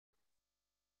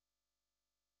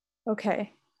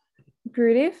Okay.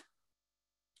 Gurudev?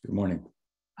 Good morning.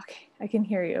 Okay, I can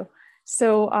hear you.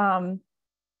 So,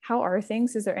 how are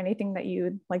things? Is there anything that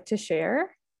you'd like to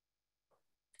share?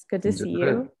 It's good to Things are see good.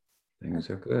 you. Things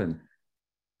are good.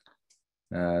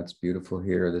 It's beautiful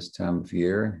here this time of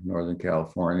year, Northern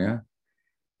California.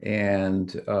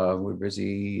 And we're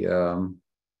busy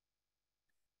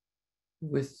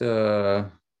with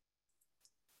the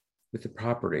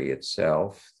property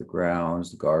itself, the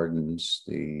grounds, the gardens,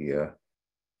 the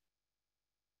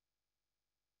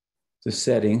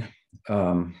setting,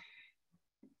 and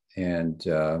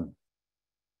the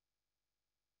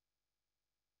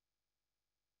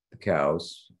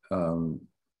cows.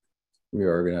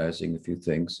 Reorganizing a few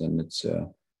things, and it's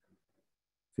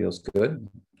feels good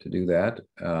to do that.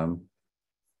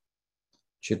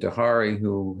 Chitahari,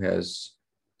 who has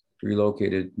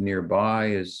relocated nearby,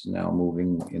 is now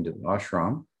moving into the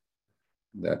ashram.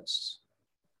 That's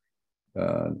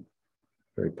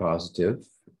very positive,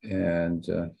 and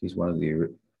he's one of the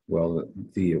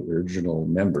original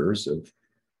members of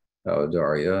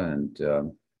Darya, and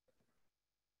the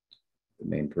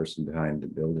main person behind the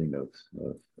building of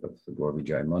the Gaur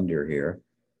Vijay Mandir here,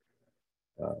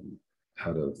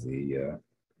 out of the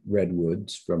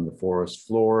redwoods from the forest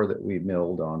floor that we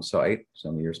milled on site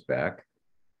some years back,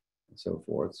 and so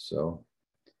forth. So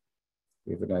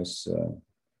we have a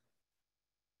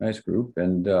nice group,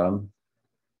 and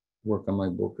work on my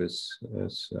book is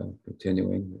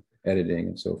continuing, editing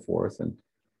and so forth,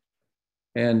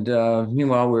 and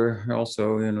meanwhile we're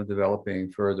also developing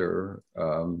further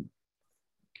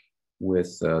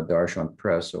with Darshan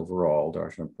Press overall.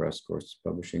 Darshan Press, of course, is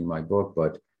publishing my book,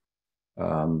 but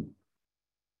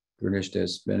Gurnishta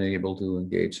has been able to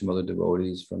engage some other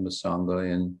devotees from the Sangha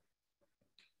in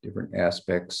different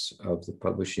aspects of the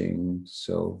publishing.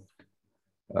 So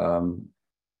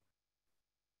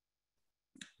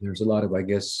there's a lot of, I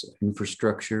guess,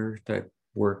 infrastructure type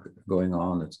work going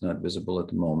on. It's not visible at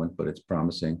the moment, but it's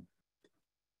promising.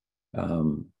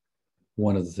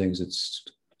 One of the things that's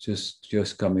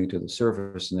just coming to the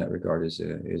surface in that regard is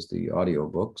the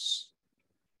audiobooks.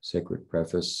 Sacred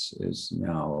Preface is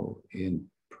now in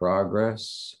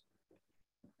progress.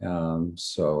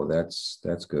 So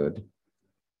that's good.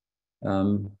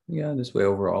 This way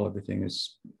overall, everything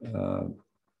is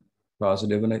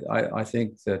positive. And I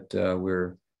think that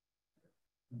we're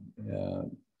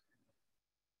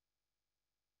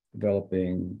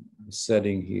developing a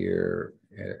setting here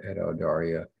at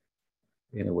Audarya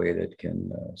in a way that can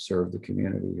serve the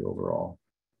community overall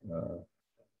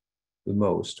the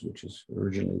most, which is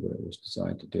originally what it was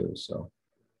designed to do. So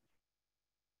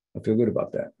I feel good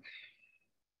about that.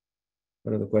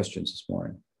 What are the questions this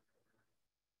morning?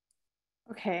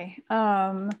 Okay.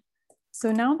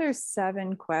 So now there's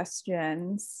 7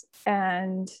 questions,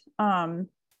 and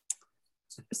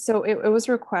so it was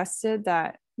requested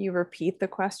that you repeat the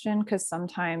question because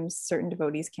sometimes certain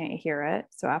devotees can't hear it.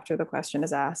 So after the question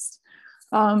is asked.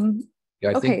 I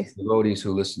okay. think devotees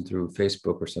who listen through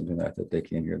Facebook or something like that, they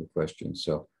can't hear the questions.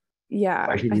 So yeah,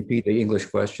 I should repeat the English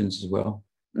questions as well.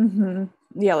 Mm-hmm.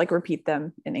 Yeah, like repeat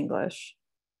them in English.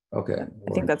 Okay.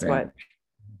 I think that's Spanish. what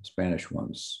Spanish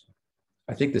ones.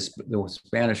 I think the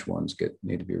Spanish ones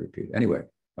need to be repeated. Anyway,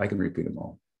 I can repeat them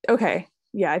all. Okay.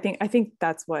 Yeah, I think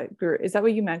that's what is that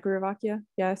what you meant, Guru Vakya?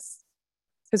 Yes.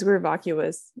 Because Guru Vakya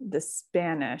was the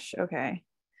Spanish. Okay.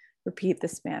 Repeat the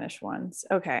Spanish ones.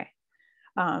 Okay.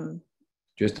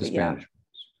 Just the Spanish ones.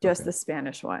 Just the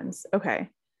Spanish ones. Okay.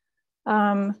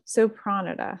 So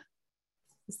Pranada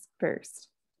is first.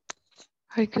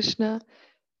 Hare Krishna.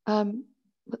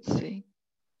 Let's see.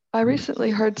 I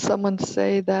recently heard someone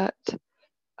say that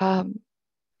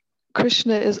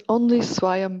Krishna is only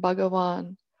Swayam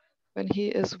Bhagavan when he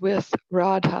is with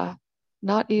Radha.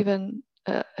 Not even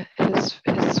his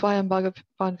Swayam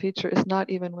Bhagavan feature is not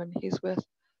even when he's with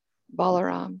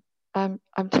Balaram.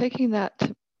 I'm taking that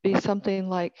to be something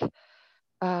like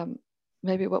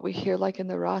maybe what we hear like in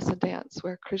the Rasa dance,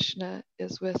 where Krishna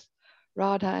is with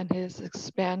Radha and his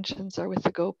expansions are with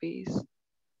the gopis.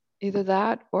 Either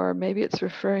that, or maybe it's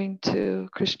referring to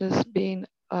Krishna's being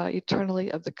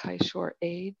eternally of the Kaishore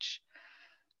age.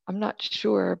 I'm not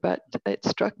sure, but it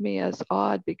struck me as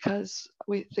odd because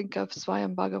we think of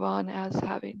Swayam Bhagavan as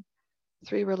having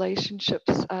 3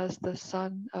 relationships as the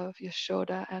son of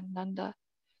Yashoda and Nanda,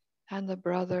 and the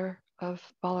brother of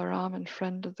Balaram and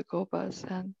friend of the Gopas,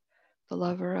 and the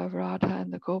lover of Radha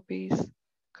and the gopis.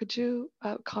 Could you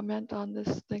comment on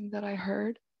this thing that I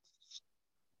heard?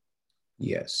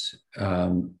 Yes.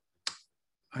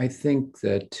 I think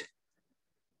that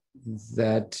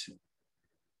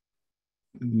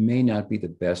may not be the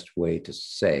best way to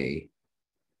say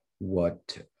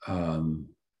what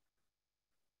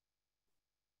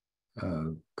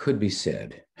could be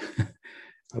said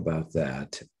about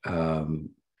that.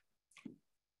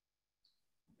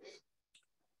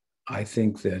 I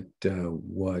think that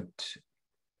what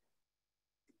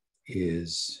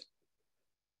is,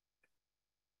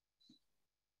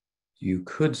 you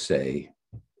could say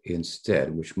instead,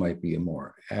 which might be a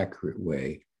more accurate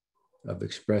way of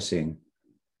expressing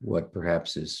what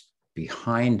perhaps is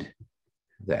behind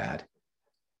that,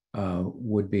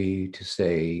 would be to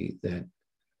say that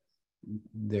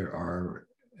there are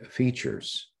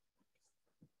features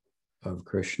of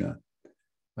Krishna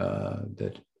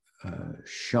that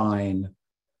shine,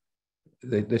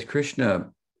 that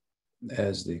Krishna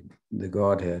as the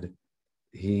Godhead,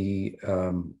 he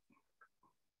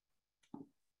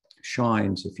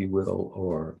shines, if you will,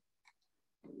 or,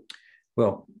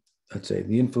 well, let's say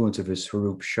the influence of his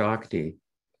Swarup Shakti,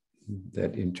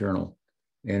 that internal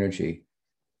energy,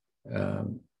 the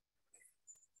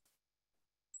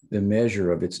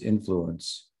measure of its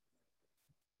influence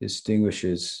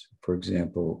distinguishes, for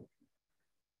example,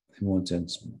 in one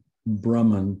sense,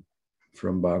 Brahman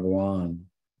from Bhagavan.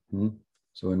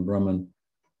 So in Brahman,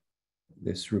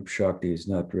 this Swarup Shakti is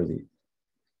not really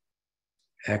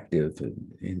active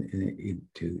in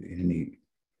any,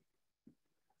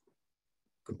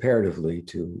 comparatively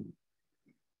to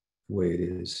the way it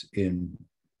is in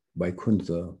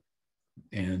Vaikuntha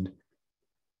and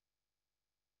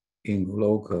in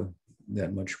Goloka,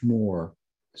 that much more.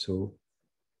 So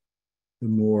the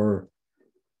more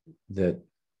that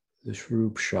the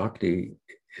Swarup Shakti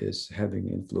is having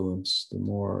influence, the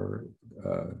more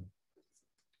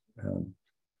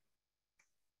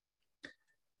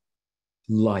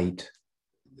light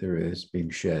there is being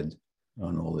shed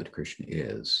on all that Krishna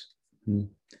is. And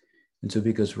so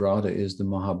because Radha is the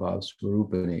Mahabhav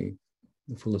Swarupani,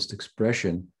 the fullest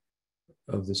expression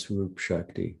of the Swarup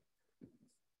Shakti,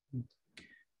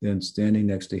 then standing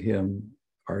next to him,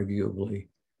 arguably,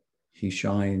 he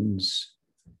shines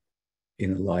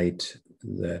in a light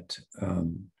that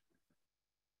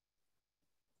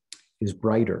is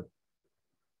brighter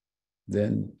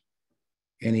than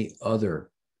any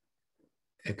other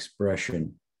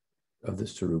expression of the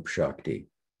Swarup Shakti.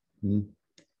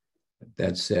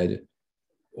 That said,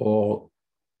 all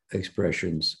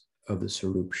expressions of the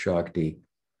Swarup Shakti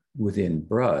within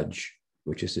Braj,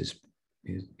 which is his,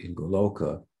 in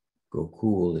Goloka,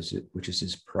 Gokul, which is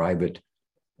his private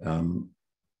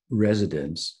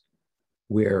residence,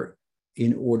 where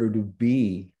in order to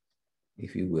be,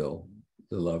 if you will,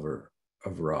 the lover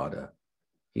of Radha,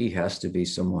 he has to be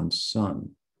someone's son.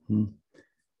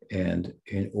 And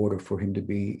in order for him to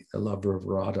be a lover of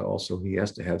Radha, also he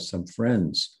has to have some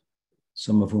friends,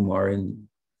 some of whom are in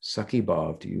Sakhi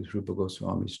Bhav, to use Rupa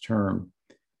Goswami's term.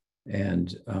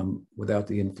 And without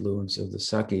the influence of the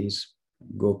Sakhis,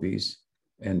 gopis,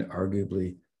 and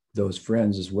arguably those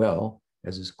friends as well,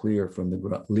 as is clear from the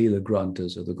Leela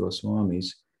Granthas of the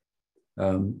Goswamis,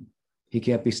 he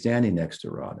can't be standing next to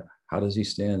Radha. How does he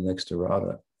stand next to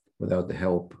Radha without the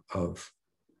help of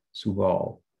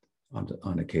Subal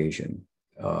on occasion,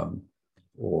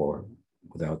 or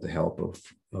without the help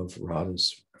of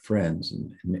Radha's friends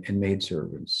and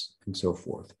maidservants and so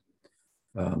forth?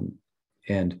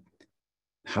 And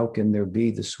how can there be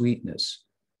the sweetness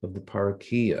of the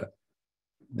Parakiya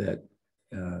that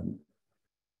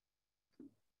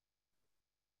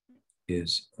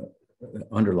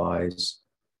underlies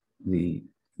the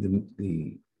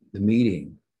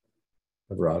meeting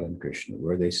of Radha and Krishna,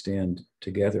 where they stand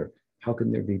together? How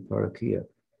can there be Parakiya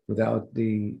without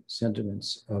the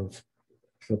sentiments of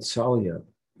Vatsalya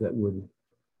that would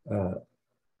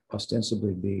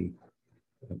ostensibly be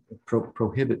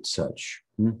prohibit such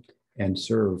and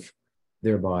serve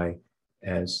thereby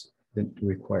as the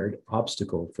required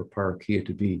obstacle for Parakiya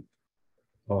to be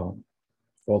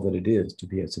all that it is, to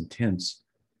be as intense,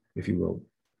 if you will,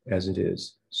 as it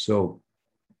is. So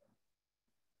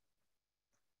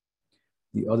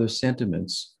the other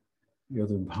sentiments, the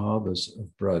other bhavas of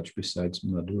Braj, besides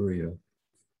Madhurya,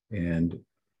 and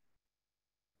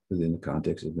within the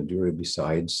context of Madhurya,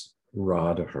 besides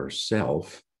Radha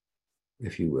herself,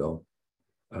 if you will,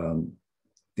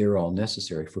 they're all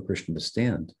necessary for Krishna to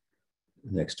stand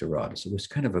next to Radha. So there's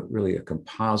kind of really a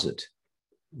composite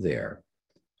there.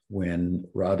 When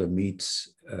Radha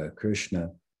meets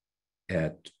Krishna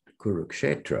at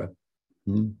Kurukshetra,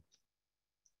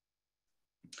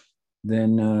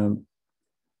 then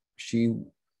she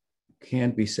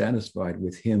can't be satisfied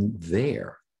with him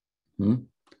there,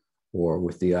 or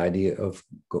with the idea of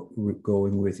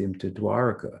going with him to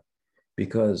Dwarka,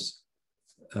 because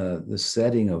the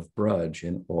setting of Braj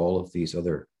and all of these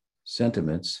other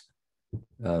sentiments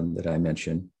that I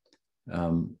mentioned,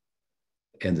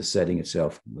 and the setting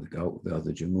itself with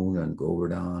the Jamuna and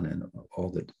Govardhan and all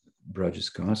that Braj is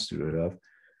constituted of,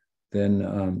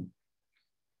 then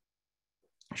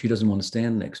she doesn't want to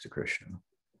stand next to Krishna.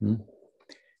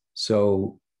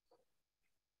 So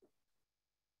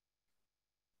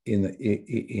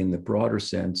in the broader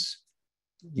sense,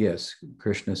 yes,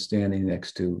 Krishna standing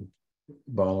next to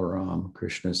Balaram,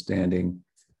 Krishna standing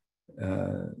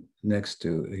next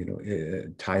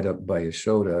to, tied up by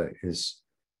Yashoda is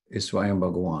Swayam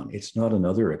Bhagawan. It's not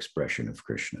another expression of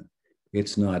Krishna.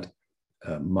 It's not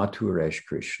Mathuresh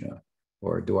Krishna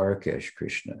or Dwarkesh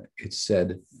Krishna. It's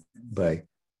said by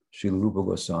Srila Rupa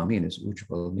Goswami in his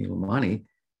Ujjvala Nilamani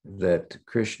that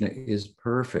Krishna is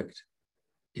perfect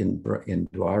in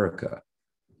Dwaraka.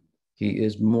 He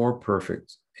is more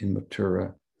perfect in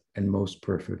Mathura and most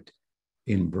perfect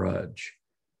in Braj.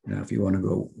 Now, if you want to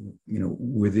go,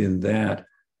 within that,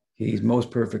 he's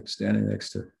most perfect standing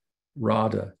next to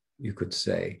Radha, you could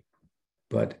say.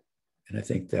 And I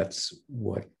think that's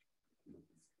what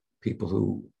people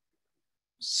who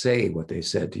say what they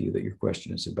said to you that your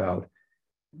question is about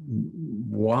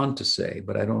want to say,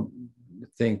 but I don't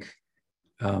think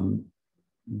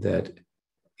that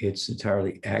it's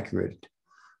entirely accurate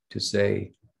to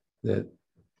say that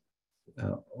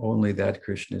only that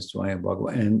Krishna is Swayam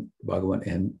Bhagawan,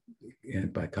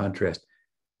 and by contrast,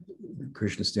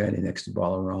 Krishna standing next to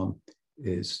Balaram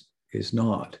is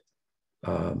not.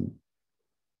 To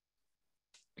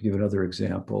give another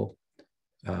example,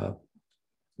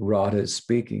 Radha is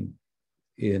speaking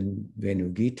in Venu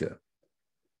Gita,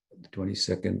 the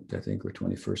 22nd, I think, or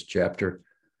 21st chapter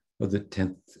of the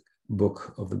 10th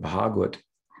book of the Bhagavad.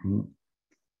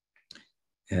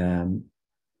 And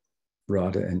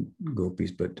Radha and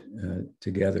gopis, but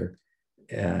together,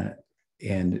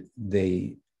 and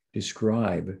they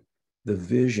describe the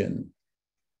vision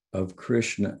of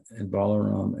Krishna and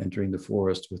Balaram entering the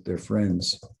forest with their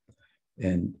friends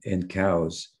and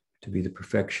cows to be the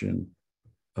perfection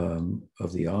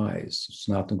of the eyes.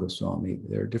 Sanatana Goswami,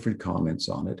 there are different comments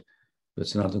on it, but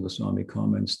Sanatana Goswami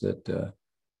comments that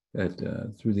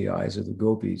through the eyes of the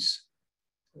gopis,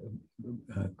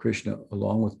 Krishna,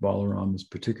 along with Balaram, is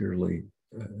particularly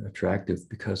attractive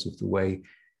because of the way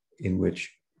in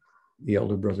which the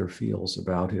elder brother feels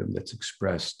about him, that's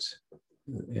expressed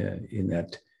in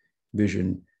that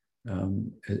vision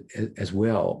as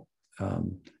well.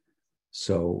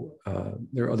 So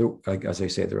there are other, like as I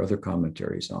say, there are other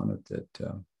commentaries on it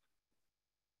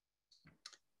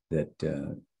that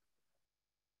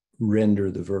render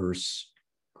the verse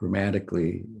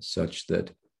grammatically such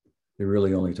that they're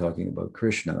really only talking about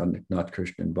Krishna, not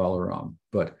Krishna and Balaram.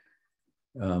 But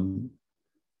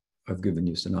I've given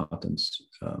you Sanatana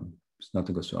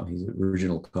Goswami, he's the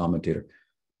original commentator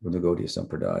from the Gaudiya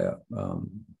Sampradaya,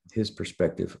 his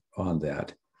perspective on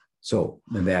that. So,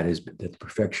 and that is that the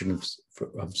perfection of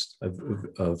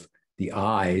the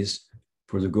eyes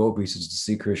for the gopis is to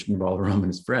see Krishna, Balaram, and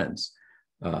his friends.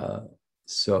 And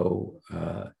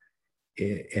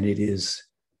it is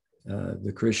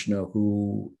the Krishna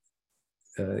who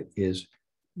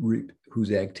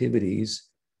whose activities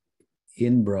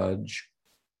in Braj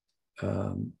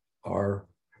are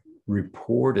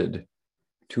reported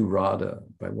to Radha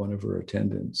by one of her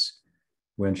attendants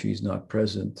when she's not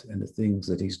present, and the things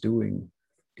that he's doing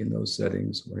in those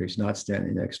settings where he's not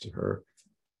standing next to her,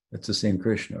 that's the same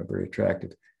Krishna, very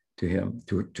attractive to him,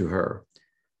 to her.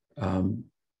 And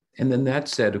then that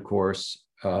said, of course,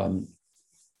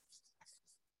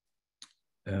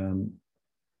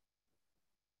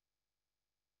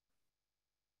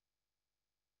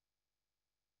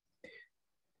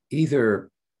 either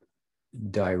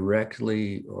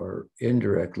directly or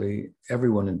indirectly,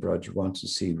 everyone in Braj wants to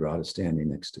see Radha standing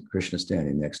next to Krishna,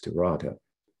 standing next to Radha.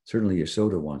 Certainly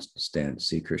Yasoda wants to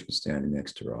see Krishna standing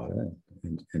next to Radha,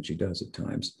 and she does at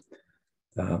times.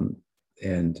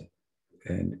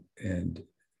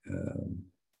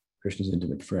 Krishna's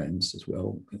intimate friends as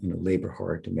well, labor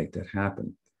hard to make that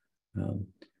happen.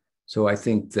 So I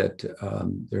think that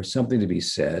there's something to be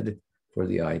said for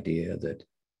the idea that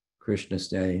Krishna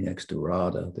standing next to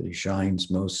Radha, that he shines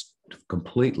most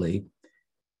completely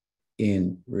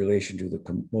in relation to the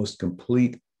most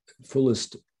complete,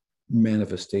 fullest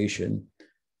manifestation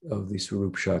of the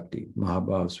Swarup Shakti,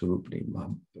 Mahabhav Swarupni.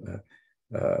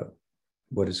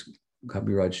 What does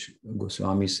Kabiraj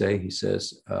Goswami say? He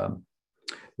says,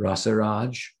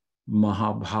 Rasaraj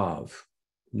Mahabhav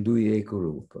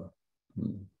Duyekurupa.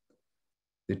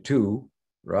 The two,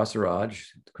 Rasaraj,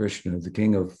 Krishna, the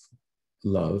king of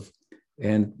love,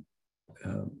 and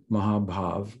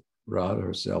Mahabhav, Radha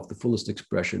herself, the fullest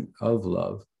expression of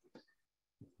love,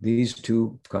 these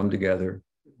two come together,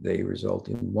 they result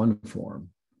in one form,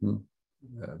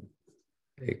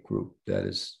 a group that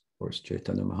is, of course,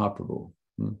 Chaitanya Mahaprabhu.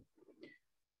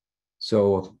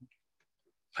 So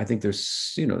I think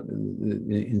there's,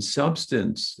 in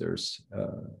substance, there's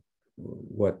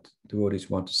what devotees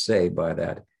want to say by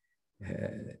that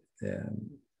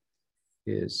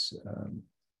is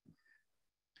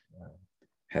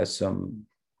has some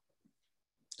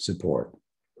support,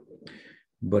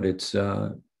 but it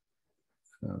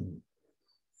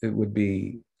would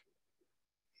be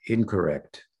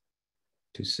incorrect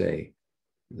to say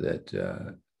that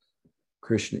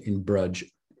Krishna in Braj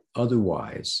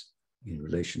otherwise, in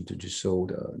relation to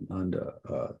Jasoda, Nanda,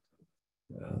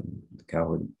 the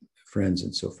cowherd friends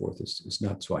and so forth, is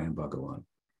not Swayam Bhagavan.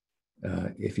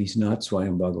 If he's not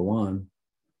Swayam Bhagavan,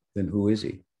 then who is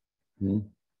he?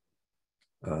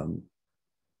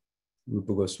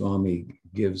 Rupa Goswami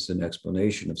gives an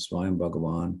explanation of Swayam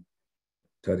Bhagavan.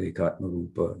 Tadikatma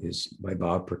Rupa is by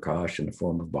Bhav Prakash in the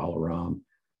form of Balaram.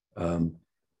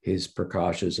 His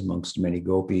Prakash is amongst many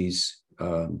gopis,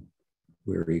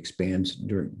 where he expands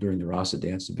during the rasa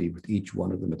dance to be with each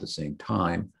one of them at the same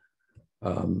time,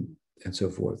 and so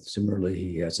forth. Similarly,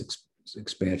 he has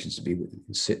expansions to be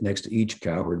sit next to each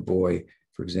cowherd boy,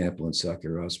 for example, in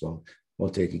Sakiras while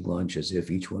taking lunch, as if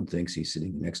each one thinks he's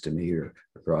sitting next to me or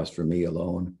across from me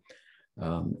alone,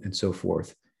 and so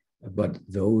forth. But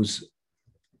those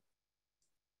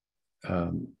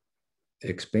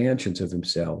expansions of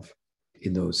himself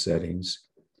in those settings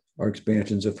are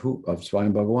expansions of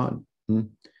Swayam Bhagavan.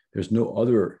 There's no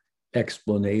other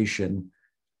explanation,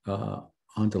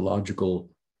 ontological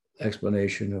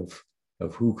explanation of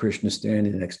who Krishna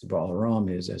standing next to Balaram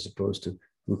is, as opposed to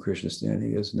who Krishna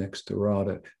standing is next to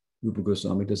Radha. Rupa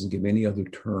Goswami doesn't give any other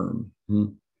term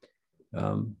than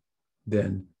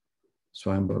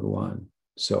Swayam Bhagavan.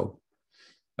 So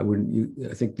I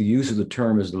think the use of the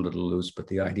term is a little loose, but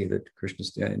the idea that Krishna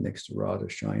standing next to Radha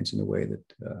shines in a way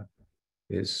that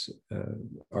is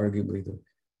arguably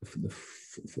the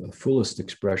fullest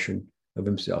expression of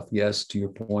himself. Yes, to your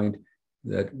point,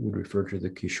 that would refer to the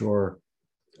Kishore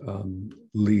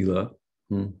Leela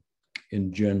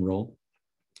in general.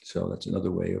 So that's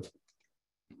another way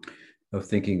of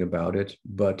thinking about it.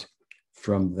 But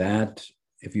from that,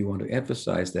 if you want to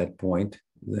emphasize that point,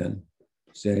 then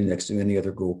standing next to any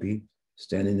other gopi,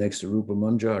 standing next to Rupa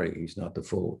Manjari, he's not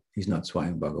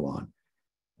Swayam Bhagavan.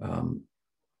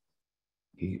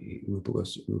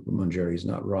 Rupa Manjari is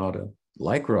not Radha,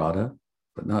 like Radha,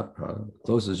 but not Radha,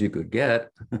 close as you could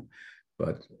get,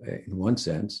 but in one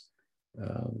sense,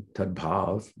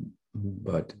 Tadbhav,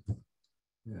 but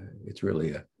it's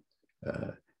really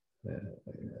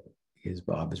his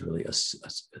bhav is really a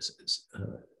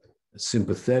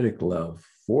sympathetic love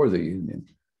for the union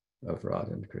of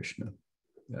Radha and Krishna.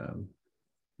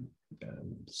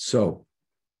 So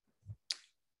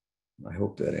I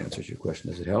hope that answers your question.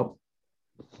 Does it help?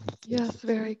 Yes,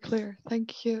 very clear.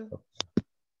 Thank you.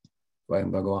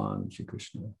 Swayam Bhagavan, Shri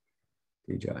Krishna,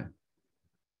 Ki Jai.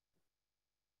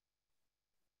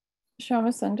 Shama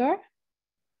Sundar.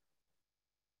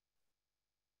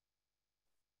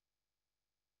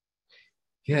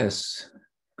 Yes,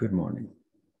 good morning.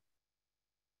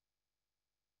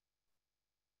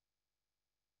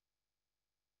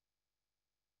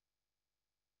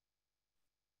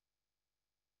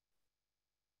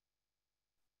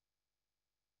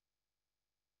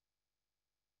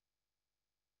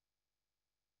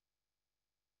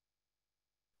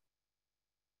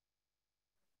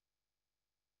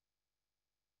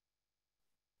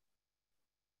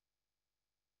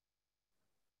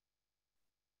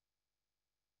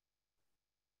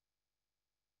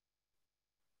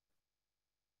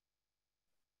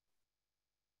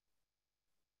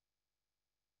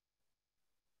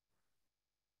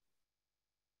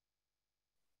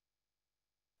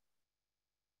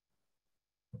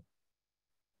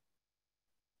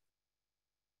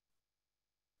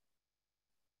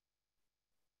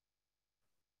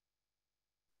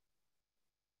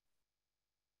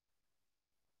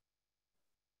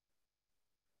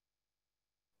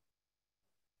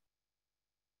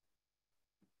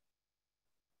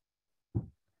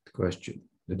 Question: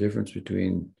 the difference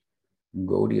between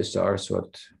Gaudiya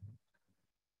Saraswat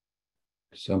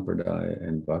Sampradaya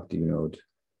and Bhakti Vinod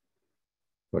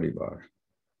Paribar.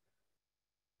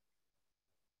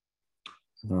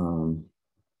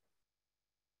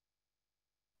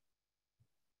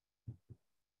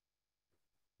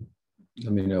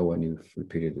 Let me know when you've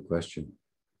repeated the question.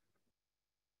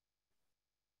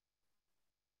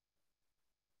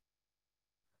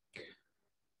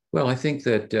 Well, I think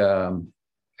that,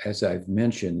 as I've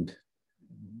mentioned,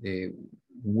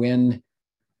 when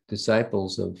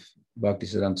disciples of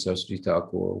Bhaktisiddhanta Saraswati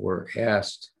Thakur were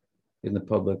asked in the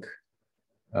public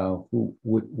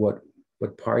what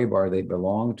paribar they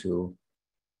belonged to,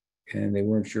 and they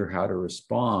weren't sure how to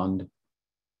respond,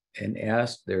 and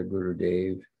asked their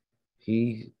Gurudev,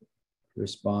 he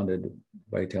responded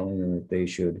by telling them that they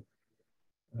should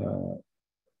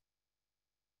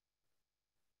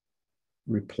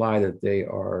reply that they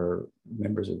are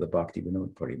members of the Bhakti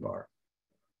Vinod Paribar.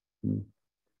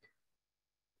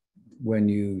 When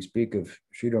you speak of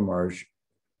Sridhar Maharaj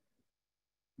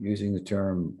using the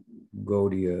term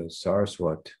Gaudiya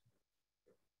Saraswat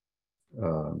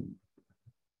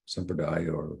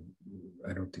Sampradaya, or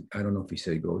I don't know if he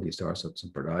said Gaudiya Saraswat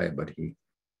Sampradaya, but he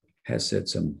has said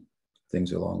some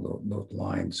things along those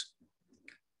lines.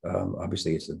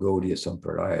 Obviously, it's the Gaudiya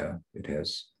Sampradaya. It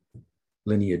has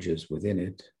lineages within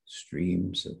it,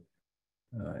 streams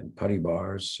and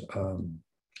paribars,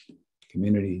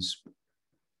 communities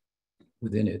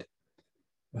within it.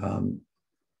 Then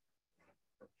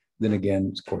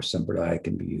again, of course, Sampradaya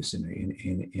can be used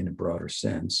in a broader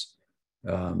sense.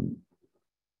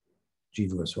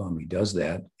 Jiva Goswami does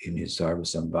that in his Sarva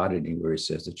Samvadini, where he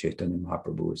says that Chaitanya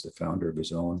Mahaprabhu is the founder of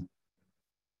his own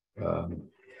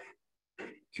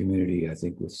community, I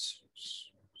think, with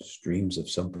streams of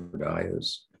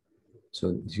Sampradayas.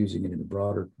 So he's using it in a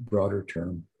broader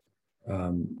term,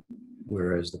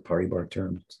 whereas the Paribar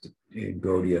term in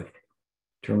Gaudiya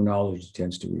terminology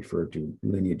tends to refer to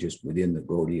lineages within the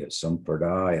Gaudiya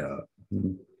Sampradaya.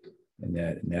 In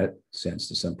that sense,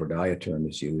 the Sampradaya term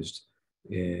is used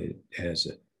as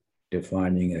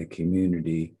defining a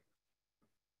community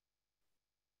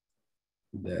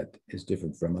that is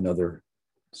different from another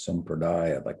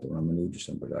Sampradaya, like the Ramanuja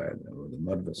Sampradaya or the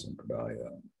Madhva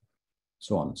Sampradaya,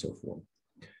 so on and so forth.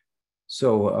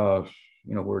 So,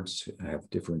 words have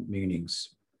different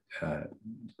meanings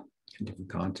in different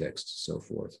contexts, so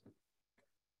forth.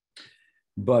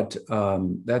 But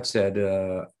that said,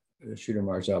 Sridhar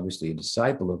Maharaj is obviously a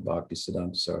disciple of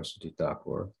Bhaktisiddhanta Saraswati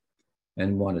Thakur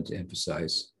and wanted to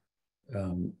emphasize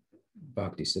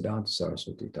Bhaktisiddhanta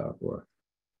Saraswati Thakur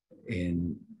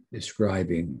in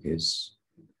describing his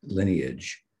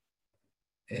lineage,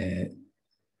 and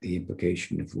the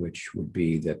implication of which would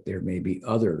be that there may be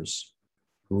others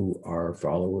who are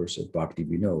followers of Bhakti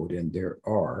Vinod, and there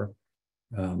are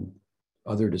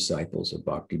other disciples of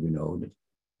Bhakti Vinod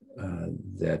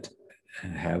that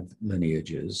have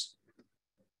lineages,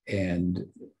 and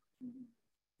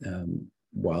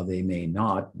while they may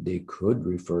not, they could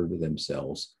refer to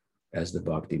themselves as the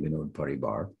Bhakti Vinod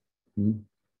Paribar.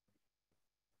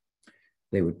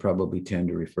 They would probably tend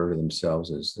to refer to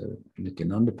themselves as the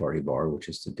Nityananda Paribar, which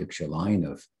is the Diksha line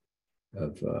of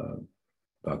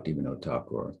Bhakti Vinod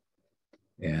Thakur.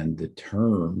 And the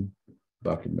term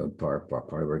Bhakti Vinod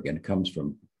Paribar again comes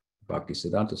from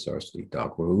Bhaktisiddhanta Saraswati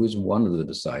Thakur, who is one of the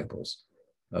disciples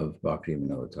of Bhakti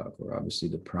Vinod Thakur, obviously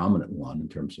the prominent one in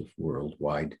terms of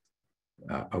worldwide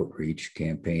outreach,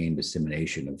 campaign,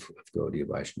 dissemination of Gaudiya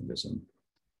Vaishnavism.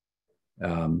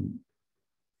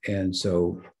 And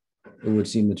so it would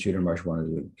seem that Sridhar Maharaj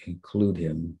wanted to include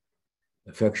him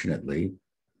affectionately,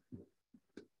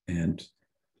 and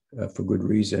for good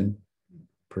reason,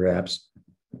 perhaps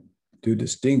to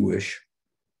distinguish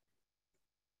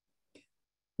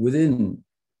within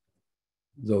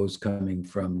those coming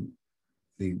from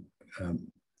the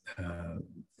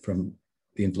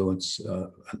influence,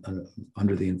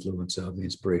 under the influence of the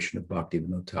inspiration of Bhakti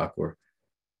Vinod Thakur,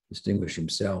 distinguish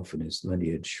himself and his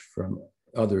lineage from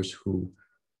others who,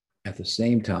 at the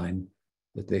same time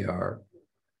that they are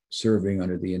serving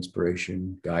under the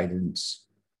inspiration, guidance,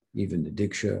 even the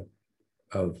Diksha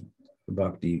of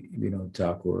Bhakti Vinod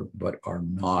Thakur, but are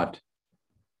not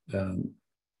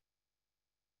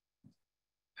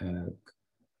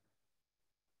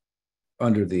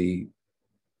under the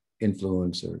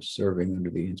influence or serving under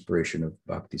the inspiration of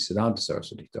Bhaktisiddhanta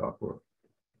Saraswati Thakur,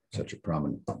 such a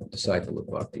prominent disciple of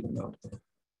Bhakti Vinod.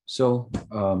 So,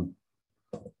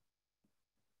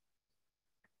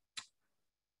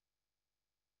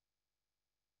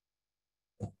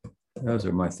 those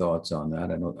are my thoughts on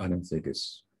that. I don't think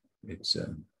it's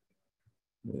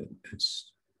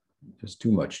just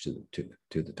too much to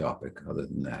the topic. Other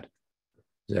than that,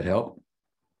 does that help?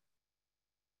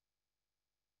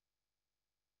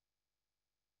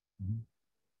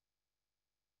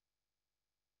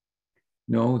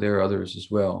 No, there are others as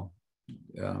well.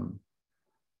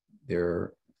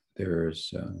 There's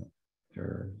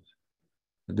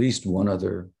at least one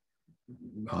other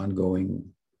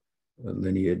ongoing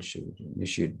lineage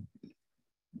initiated.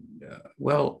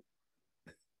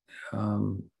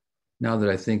 Now that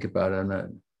I think about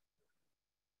it,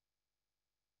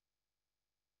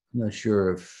 not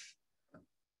sure if,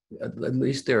 at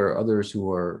least there are others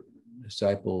who are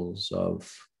disciples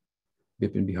of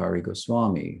Bipin Bihari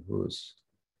Goswami, who was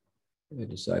a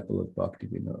disciple of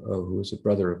Bhaktivinoda, who was a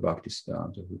brother of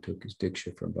Bhaktisiddhanta, who took his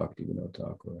diksha from Bhaktivinoda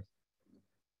Thakur.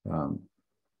 Of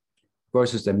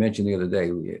course, as I mentioned the other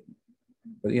day,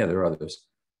 but yeah, there are others.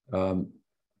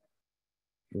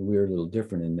 We're a little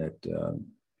different in that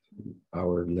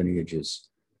our lineage is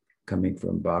coming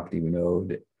from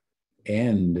Bhaktivinoda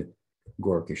and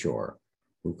Gaur-Kishore,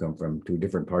 who come from two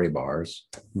different paribars,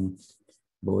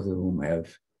 both of whom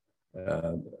have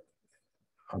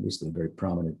obviously a very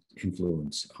prominent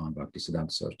influence on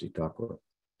Bhaktisiddhanta Saraswati Thakur.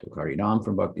 Took Harinam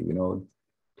from Bhaktivinoda,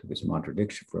 took his mantra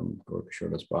diksha from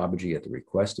Gaur-Kishore Das Babaji at the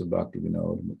request of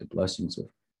Bhaktivinoda and with the blessings of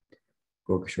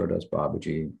Gaur-Kishore Das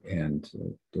Babaji, and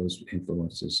those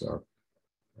influences are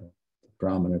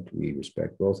prominent. We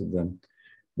respect both of them,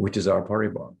 which is our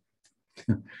paribar.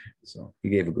 So he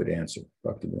gave a good answer,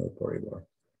 Bhaktivinoda Paribar.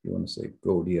 You want to say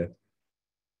Gaudiya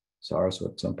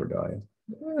Saraswat Sampradaya.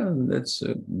 Well, that's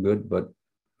good, but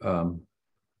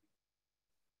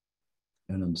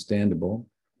understandable.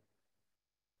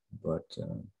 But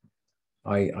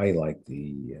I like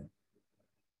the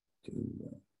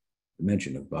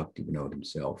mention of Bhaktivinoda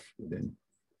himself in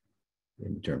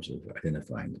terms of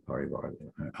identifying the parivar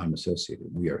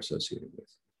that we are associated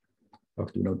with.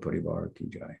 Bhaktivinoda Parivar ki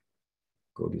jai.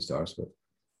 Gaudiya Saraswat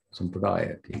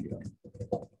Sampradaya ki jai.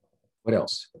 What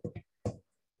else?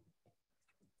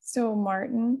 So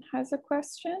Martin has a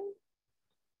question.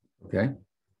 Okay.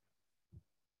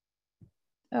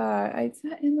 Is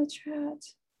that in the chat?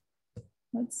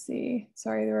 Let's see.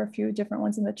 Sorry, there are a few different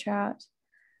ones in the chat.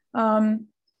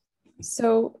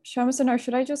 So Shamasunar,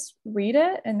 should I just read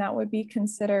it and that would be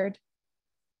considered?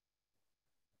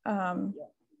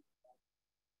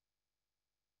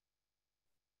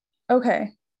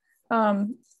 Okay.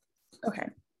 Okay.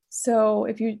 So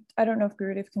if you, I don't know if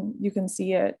Gurudev you can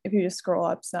see it if you just scroll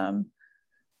up some.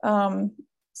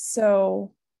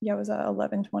 So yeah, it was at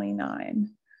 11:29.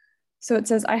 So it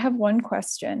says, I have one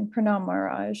question, Pranam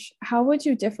Maharaj. How would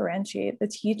you differentiate the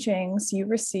teachings you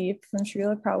received from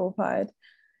Srila Prabhupada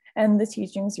and the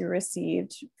teachings you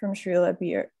received from Srila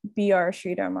B.R.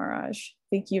 Sridhar Maharaj?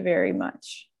 Thank you very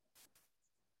much.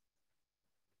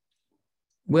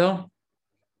 Well,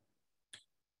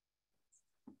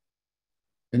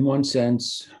 in one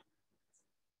sense,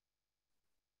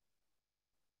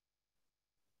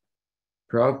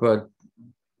 Prabhupada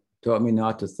taught me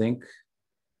not to think,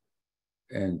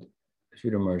 and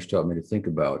Sridhar Maharaj taught me to think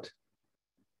about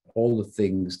all the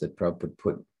things that Prabhupada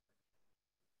put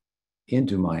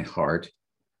into my heart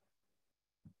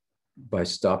by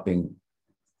stopping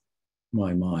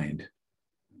my mind.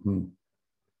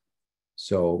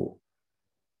 So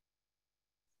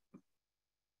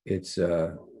it's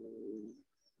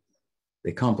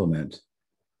they complement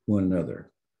one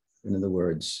another. In other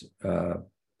words,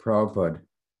 Prabhupada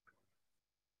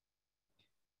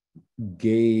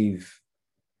gave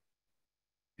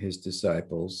his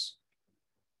disciples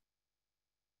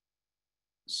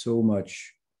so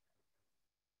much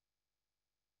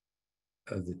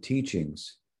of the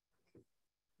teachings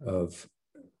of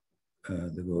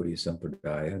the Gaudiya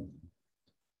Sampradaya,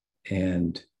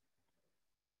 and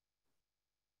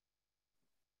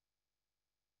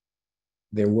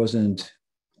there wasn't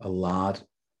a lot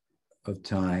of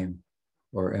time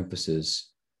or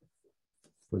emphasis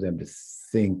for them to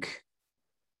think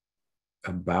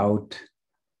about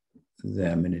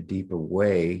them in a deeper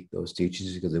way, those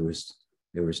teachings, because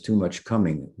there was too much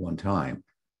coming at one time.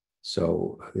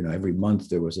 So, every month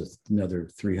there was another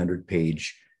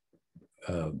 300-page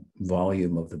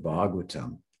volume of the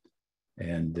Bhagavatam,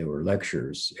 and there were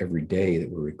lectures every day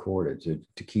that were recorded.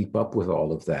 To keep up with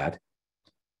all of that,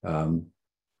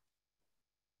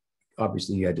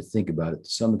 obviously you had to think about it to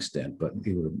some extent, but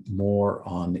we were more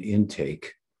on the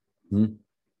intake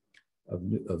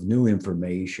of new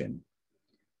information.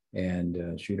 And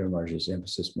Sridhar Maharaj's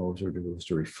emphasis was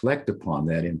to reflect upon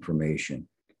that information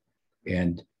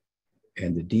and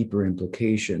the deeper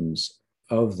implications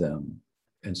of them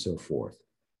and so forth.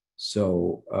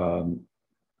 So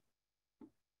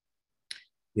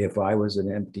if I was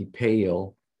an empty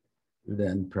pail,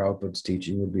 then Prabhupada's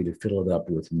teaching would be to fill it up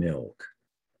with milk.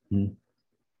 And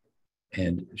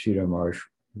Sridhar Maharaj's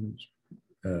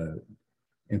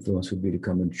influence would be to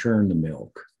come and churn the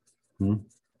milk,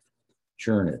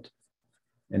 churn it,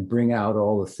 and bring out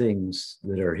all the things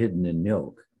that are hidden in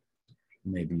milk.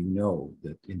 Maybe you know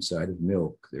that inside of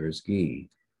milk, there is ghee,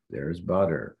 there is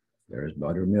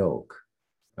buttermilk.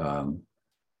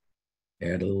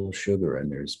 Add a little sugar, and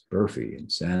there's burfi and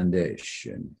sandesh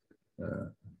and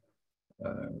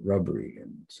rubbery,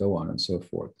 and so on and so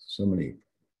forth. So many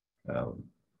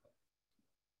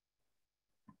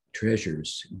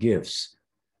treasures, gifts.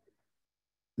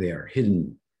 They are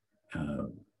hidden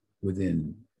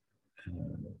within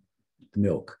the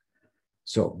milk.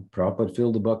 So Prabhupada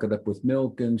filled the bucket up with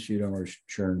milk, and Sri Ramanuja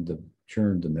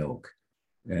churned the milk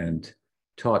and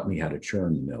taught me how to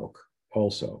churn the milk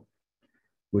also,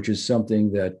 which is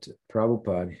something that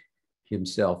Prabhupada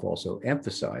himself also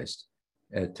emphasized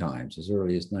at times. As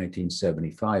early as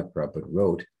 1975, Prabhupada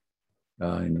wrote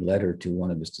in a letter to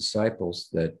one of his disciples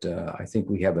that I think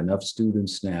we have enough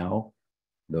students now.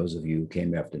 Those of you who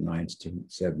came after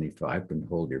 1975 can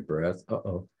hold your breath.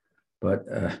 But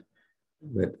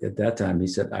at that time, he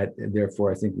said,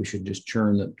 therefore, I think we should just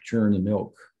churn the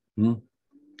milk.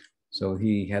 So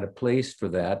he had a place for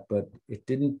that, but it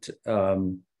didn't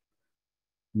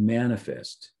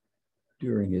manifest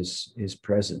during his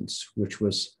presence, which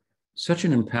was such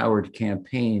an empowered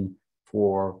campaign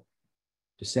for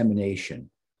dissemination,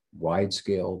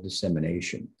 wide-scale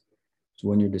dissemination. So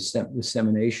when your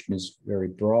dissemination is very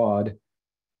broad,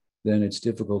 then it's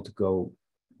difficult to go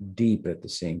deep at the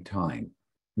same time.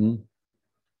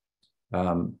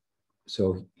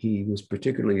 So he was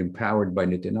particularly empowered by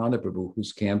Nityananda Prabhu,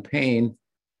 whose campaign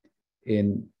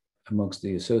amongst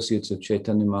the associates of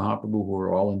Chaitanya Mahaprabhu, who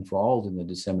were all involved in the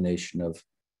dissemination of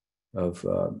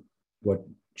what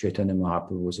Chaitanya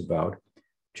Mahaprabhu was about.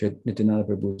 Nityananda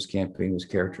Prabhu's campaign was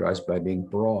characterized by being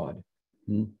broad,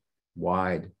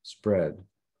 wide spread.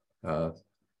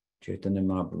 Chaitanya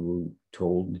Mahaprabhu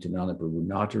told Nityananda Prabhu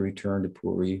not to return to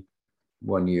Puri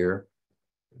 1 year.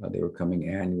 They were coming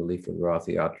annually for the Rath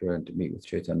Yatra and to meet with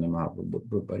Chaitanya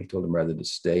Mahaprabhu, but he told him rather to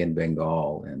stay in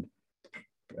Bengal and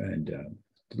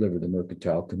deliver the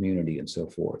mercantile community and so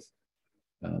forth,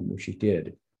 which he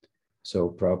did. So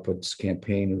Prabhupada's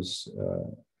campaign was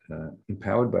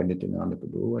empowered by Nityananda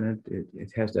Prabhu, and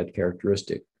it has that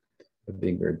characteristic of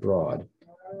being very broad.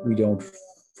 We don't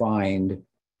find,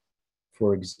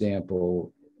 for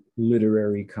example,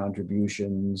 literary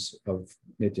contributions of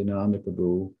Nityananda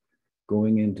Prabhu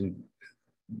going into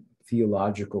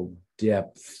theological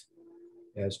depth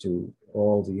as to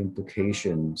all the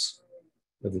implications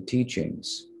of the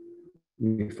teachings.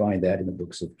 We find that in the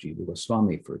books of Jiva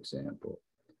Goswami, for example,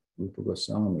 Rupa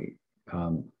Goswami.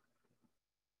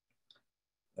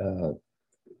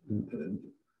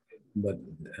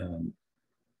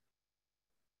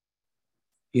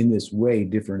 In this way,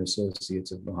 different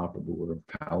associates of Mahaprabhu were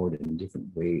empowered in different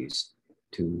ways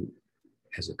to,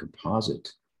 as a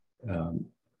composite,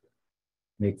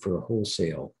 make for a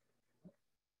wholesale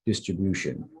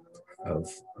distribution of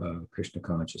Krishna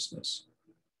consciousness.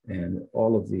 And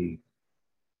all of the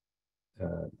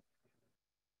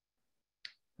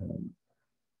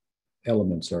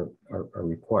elements are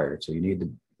required. So you need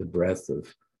the breadth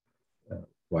of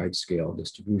wide-scale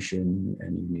distribution,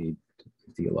 and you need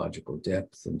theological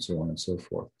depth, and so on and so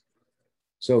forth.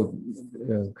 So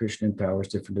Krishna empowers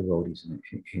different devotees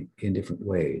in different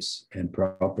ways, and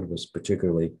Prabhupada was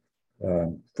particularly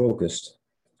focused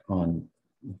on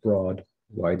broad,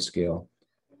 wide-scale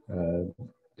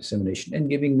dissemination and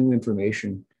giving new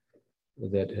information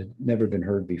that had never been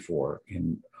heard before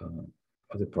in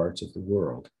other parts of the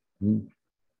world.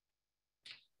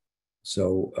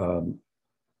 So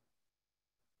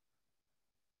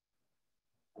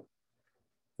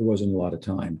there wasn't a lot of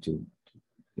time to,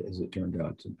 as it turned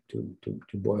out, to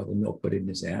boil the milk, but in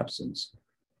his absence,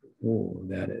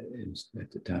 that is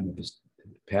at the time of his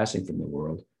passing from the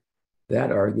world, that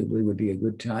arguably would be a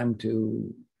good time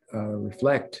to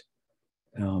reflect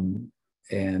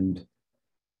and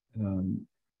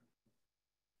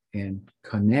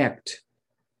connect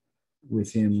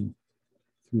with him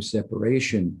through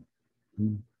separation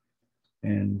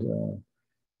and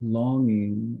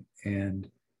longing and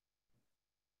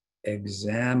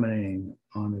examining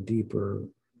on a deeper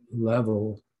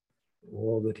level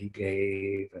all that he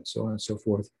gave and so on and so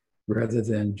forth, rather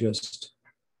than just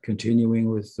continuing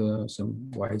with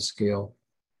some wide-scale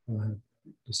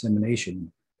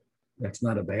dissemination. That's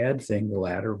not a bad thing, the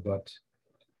latter, but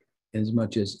as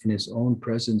much as in his own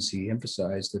presence, he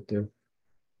emphasized that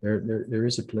there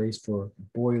is a place for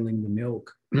boiling the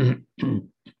milk.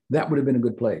 That would have been a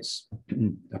good place,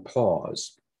 a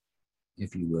pause,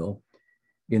 if you will,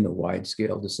 in the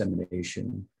wide-scale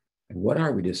dissemination. And what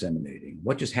are we disseminating?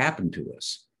 What just happened to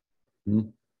us?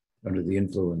 Under the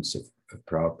influence of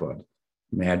Prabhupada,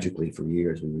 magically for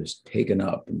years, we were just taken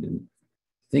up and didn't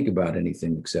think about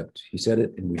anything except he said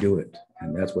it and we do it,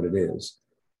 and that's what it is,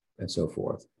 and so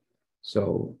forth.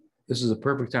 So this is a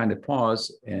perfect time to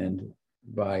pause, and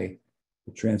by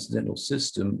the transcendental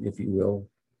system, if you will,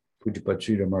 Pujapad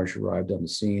Sridhar Maharaj arrived on the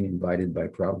scene, invited by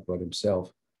Prabhupada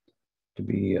himself to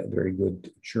be a very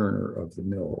good churner of the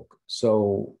milk.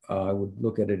 So I would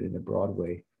look at it in a broad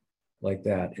way like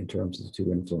that in terms of the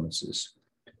two influences.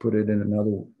 To put it in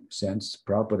another sense,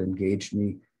 Prabhupada engaged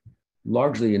me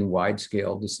largely in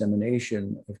wide-scale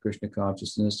dissemination of Krishna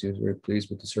consciousness. He was very pleased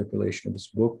with the circulation of his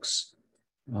books.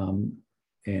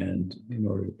 And in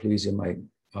order to please him,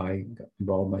 I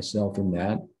involved myself in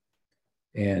that.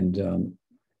 And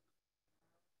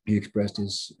he expressed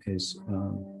his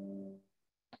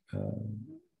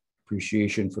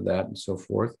appreciation for that and so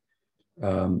forth.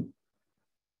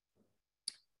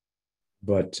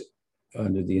 But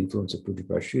under the influence of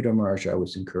Pujapad Sridhar Maharaj, I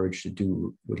was encouraged to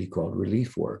do what he called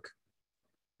relief work.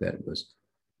 That was,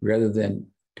 rather than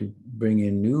to bring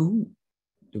in new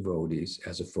devotees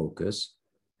as a focus,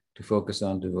 to focus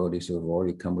on devotees who have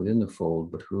already come within the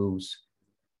fold, but whose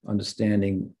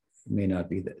understanding may not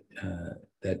be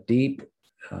that deep,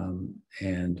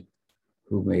 and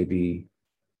who may be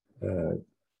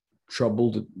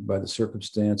troubled by the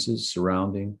circumstances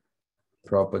surrounding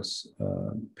Prabhupada's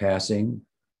passing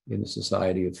in the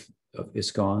society of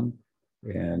ISKCON,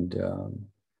 and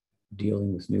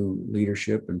dealing with new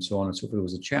leadership and so on and so forth. It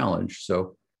was a challenge.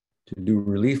 So to do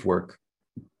relief work,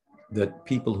 that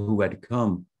people who had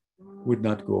come would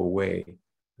not go away,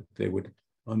 that they would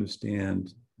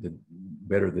understand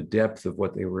better the depth of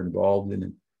what they were involved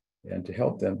in, and to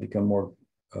help them become more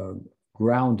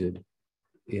grounded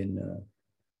in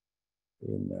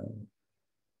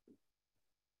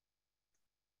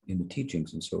the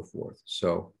teachings and so forth.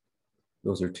 So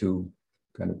those are two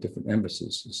kind of different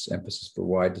emphases: emphasis for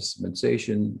wide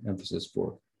dispensation, emphasis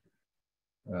for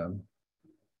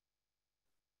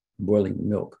boiling the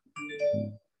milk.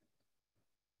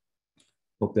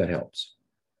 Hope that helps.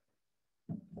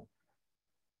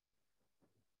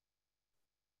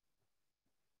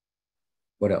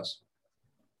 What else?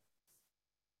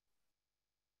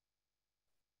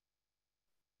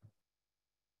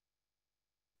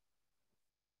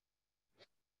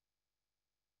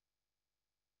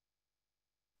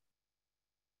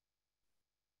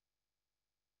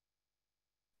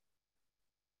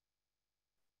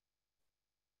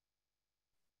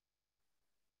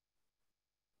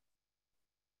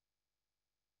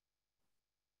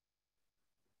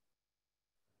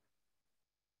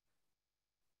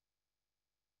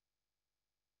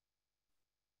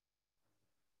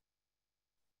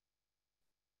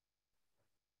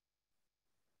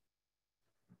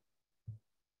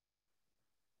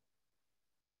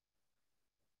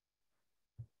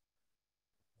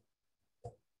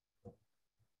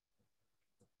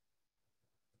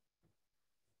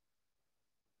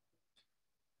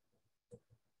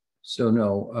 So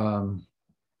no,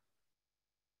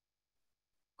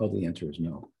 well, the answer is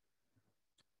no.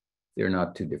 They're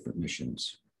not two different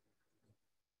missions.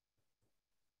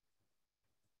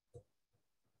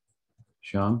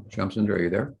 Shamsundar, are you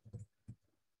there?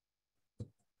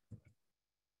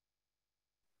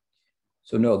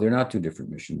 So no, they're not two different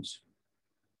missions.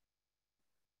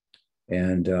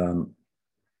 And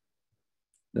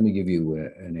let me give you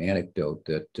an anecdote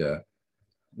that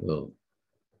will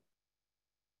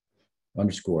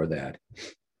underscore that.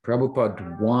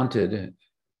 Prabhupada wanted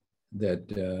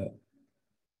that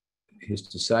his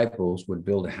disciples would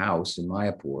build a house in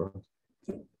Mayapur.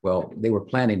 Well, they were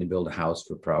planning to build a house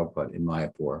for Prabhupada in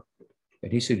Mayapur.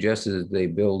 And he suggested that they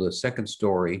build a second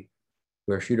story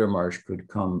where Sridhar Maharaj could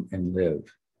come and live.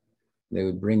 They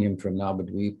would bring him from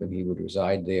Navadvip and he would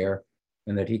reside there,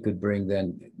 and that he could bring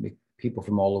then people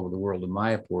from all over the world to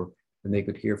Mayapur, and they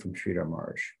could hear from Sridhar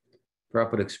Maharaj.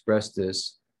 Prabhupada expressed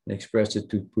this and expressed it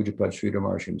to Pujapad Sridhar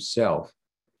Maharaj himself,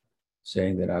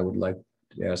 saying that I would like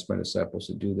to ask my disciples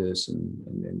to do this, and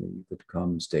then you could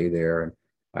come and stay there. And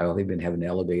I'll even have an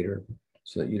elevator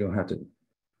so that you don't have to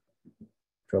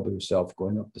trouble yourself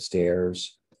going up the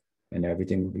stairs, and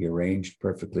everything will be arranged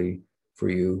perfectly for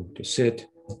you to sit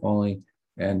only.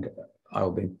 And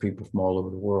I'll bring people from all over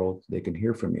the world. They can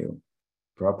hear from you.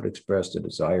 Prabhupada expressed a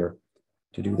desire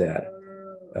to do that.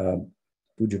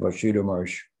 Pujapad Sridhar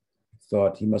Maharaj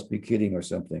thought he must be kidding or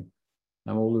something.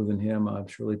 I'm older than him. I'll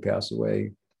surely pass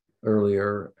away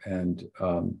earlier. And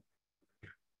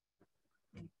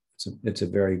it's a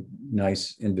very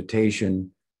nice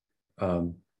invitation.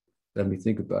 Let me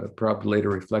think about it. Prabhupada later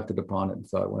reflected upon it and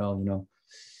thought, well, you know,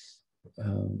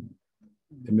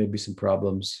 there may be some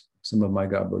problems. Some of my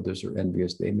godbrothers are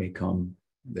envious. They may come.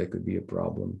 There could be a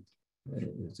problem.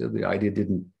 So the idea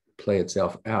didn't play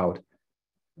itself out.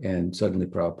 And suddenly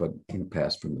Prabhupada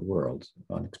passed from the world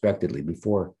unexpectedly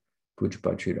before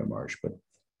Pujapad Sridhar Maharaj.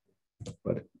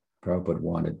 But Prabhupada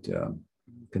wanted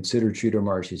considered Sridhar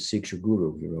Maharaj his Siksha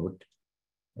Guru, he wrote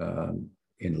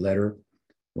in a letter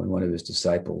when one of his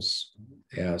disciples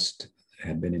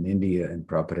had been in India and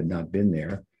Prabhupada had not been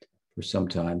there for some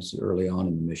times early on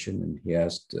in the mission. And he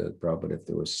asked Prabhupada if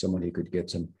there was someone he could get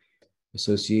some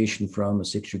association from, a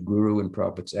Siksha Guru in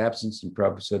Prabhupada's absence. And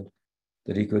Prabhupada said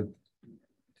that he could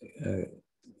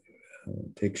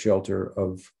take shelter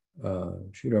of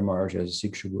Sridhar Maharaj as a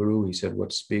Siksha Guru. He said,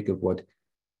 what speak of what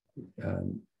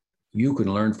you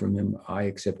can learn from him, I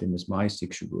accept him as my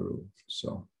Siksha Guru.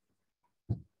 So,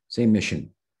 same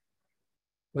mission.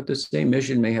 But the same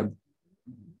mission may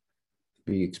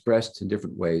be expressed in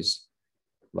different ways.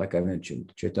 Like I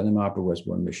mentioned, Chaitanya Mahaprabhu was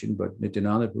one mission, but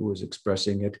Nityananda Prabhu was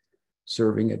expressing it,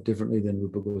 serving it differently than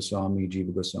Rupa Goswami,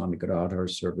 Jiva Goswami, Gadadhar,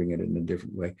 serving it in a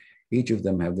different way. Each of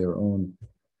them have their own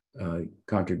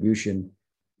contribution.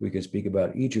 We can speak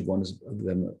about each of one of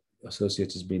them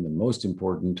associates as being the most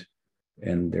important,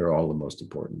 and they're all the most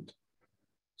important.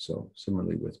 So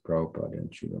similarly with Prabhupada and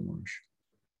Sridhar Maharaj.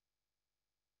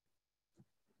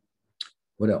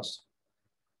 What else?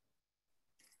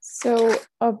 So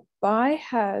Abai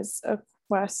has a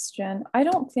question. I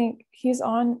don't think he's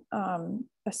on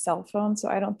a cell phone, so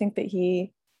I don't think that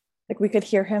we could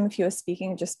hear him if he was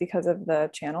speaking just because of the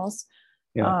channels.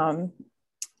 Yeah.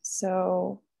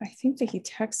 So I think that he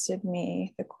texted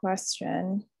me the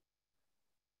question.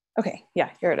 Okay, yeah,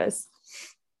 here it is.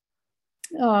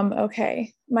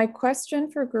 Okay, my question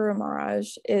for Guru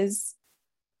Maharaj is,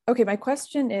 my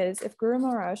question is if Guru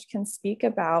Maharaj can speak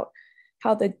about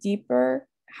how to deeper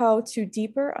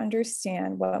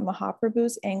understand what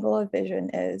Mahaprabhu's angle of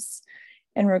vision is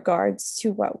in regards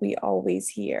to what we always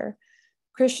hear.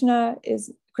 Krishna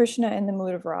in the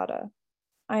mood of Radha.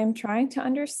 I am trying to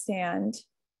understand,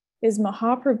 is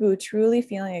Mahaprabhu truly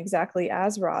feeling exactly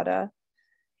as Radha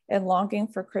and longing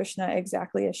for Krishna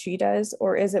exactly as she does,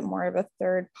 or is it more of a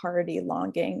third party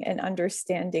longing and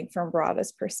understanding from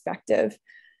Radha's perspective?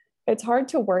 It's hard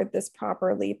to word this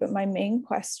properly, but my main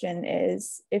question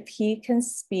is if he can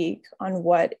speak on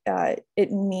what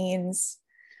it means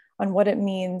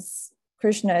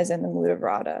Krishna is in the mood of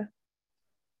Radha.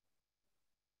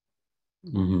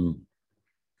 Mm-hmm.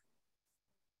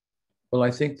 Well, I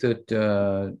think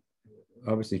that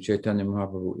obviously Chaitanya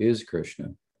Mahaprabhu is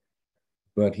Krishna,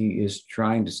 but he is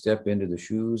trying to step into the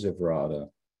shoes of Radha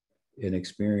and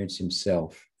experience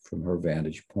himself from her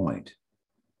vantage point.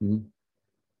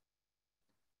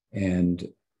 And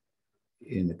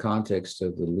in the context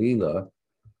of the Leela,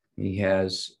 he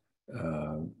has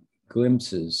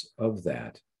glimpses of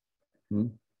that.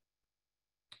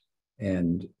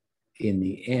 And in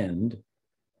the end,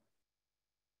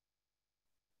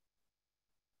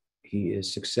 he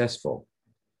is successful.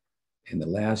 In the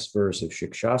last verse of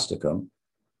Shikshastakam,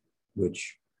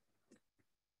 which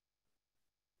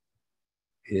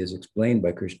is explained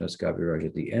by Krishnadas Kaviraj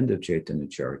at the end of Chaitanya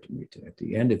Charitamrita, at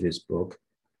the end of his book,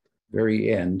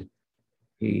 very end,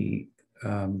 he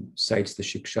cites the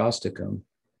Shikshastakam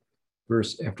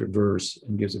verse after verse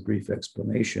and gives a brief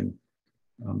explanation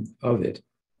of it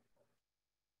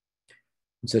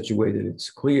in such a way that it's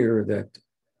clear that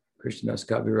Krishnadas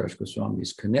Kaviraj Goswami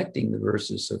is connecting the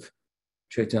verses of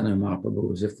Chaitanya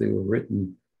Mahaprabhu as if they were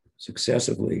written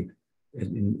successively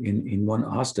in one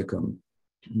astakam,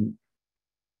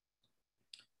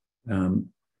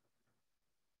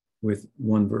 with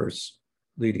one verse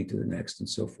leading to the next and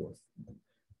so forth.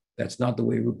 That's not the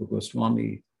way Rupa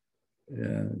Goswami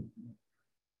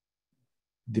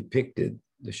depicted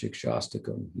the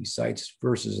Shikshastakam. He cites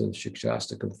verses of the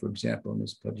Shikshastakam, for example, in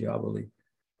his Padyavali,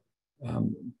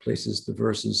 places the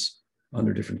verses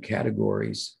under different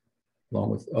categories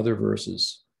along with other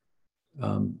verses.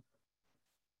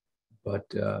 But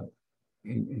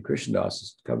in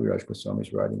Krishnadas Kaviraj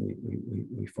Goswami's writing,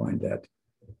 we find that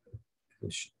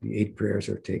the 8 prayers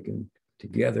are taken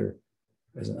together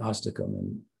as an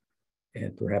astakam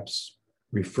and perhaps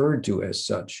referred to as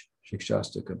such,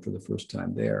 Shikshastakam, for the first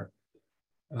time there.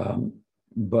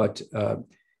 But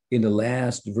in the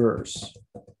last verse,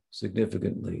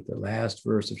 significantly, the last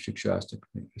verse of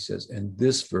Shikshastakam, he says, and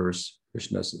this verse,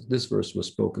 Krishna says, this verse was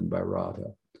spoken by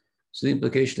Radha. So the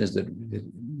implication is that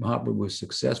Mahaprabhu was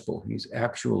successful. He's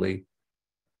actually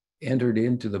entered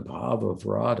into the bhava of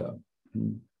Radha.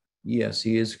 Yes,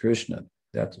 he is Krishna,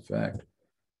 that's a fact.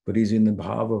 But he's in the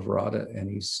bhava of Radha, and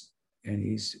he's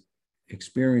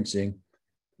experiencing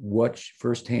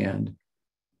firsthand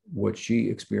what she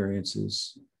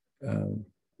experiences, to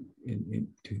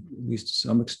at least to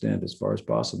some extent, as far as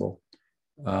possible,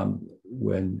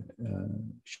 when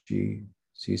she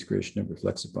sees Krishna,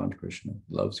 reflects upon Krishna,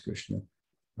 loves Krishna,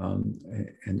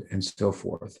 and so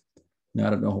forth. Now, I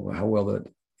don't know how well that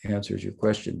answers your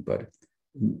question, but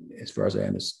as far as I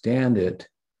understand it,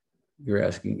 you're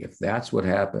asking if that's what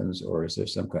happens, or is there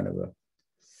some kind of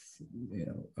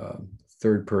a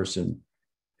third person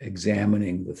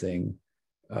examining the thing?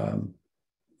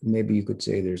 Maybe you could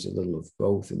say there's a little of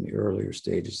both in the earlier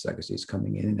stages, like I say, it's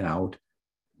coming in and out.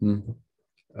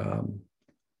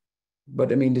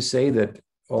 But I mean, to say that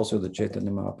also the Chaitanya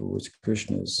Mahaprabhu was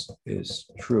Krishna is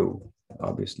true,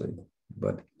 obviously,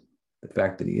 but the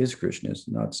fact that he is Krishna is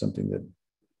not something that,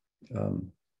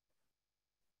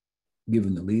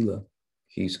 given the Leela,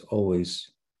 he's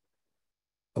always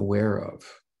aware of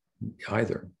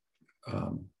either.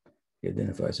 He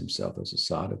identifies himself as a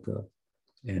sadhaka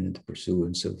and in the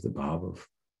pursuance of the bhava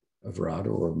of Radha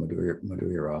or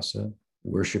Madhurya Rasa,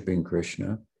 worshiping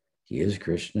Krishna. He is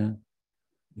Krishna.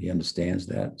 He understands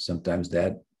that. Sometimes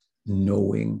that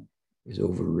knowing is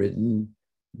overridden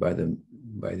by the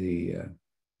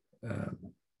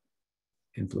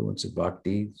influence of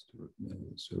bhakti,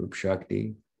 Swarup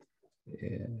Shakti,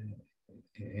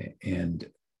 and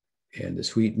the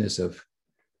sweetness of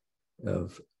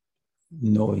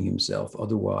knowing himself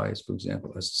otherwise, for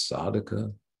example, as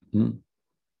sadhaka,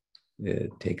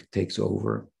 it takes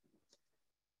over.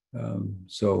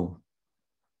 So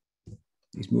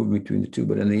he's moving between the two,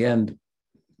 but in the end,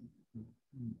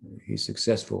 he's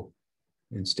successful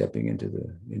in stepping into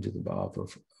the bhav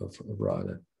of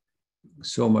Radha.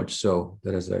 So much so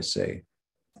that, as I say,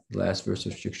 the last verse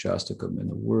of Shikshastakam and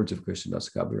the words of Krishnadas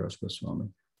Kaviraj Goswami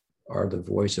are the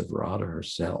voice of Radha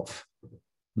herself.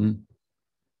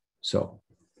 So,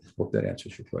 hope that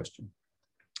answers your question.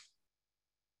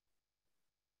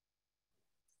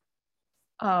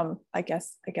 I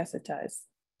guess it does.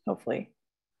 Hopefully.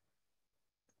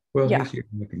 Well, yeah. He's here.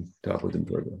 We can talk with him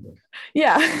further.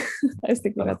 Yeah, I was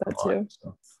thinking about that too.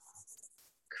 So.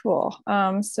 Cool.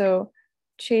 So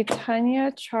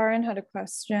Chaitanya Charan had a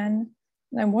question,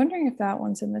 and I'm wondering if that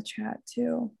one's in the chat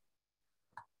too.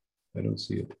 I don't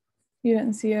see it. You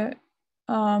didn't see it.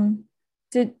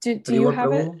 Do you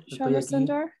have it, Shama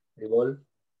Sundar?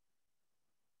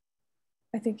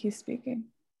 I think he's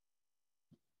speaking.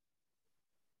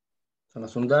 Shama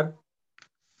Sundar.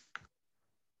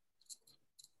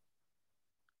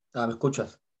 ¿me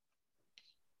escuchas?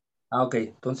 Ok,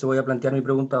 entonces voy a plantear mi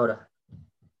pregunta ahora.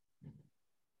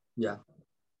 Ya.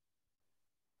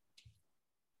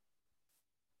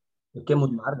 Es que es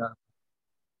muy larga.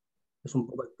 Es un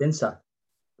poco extensa.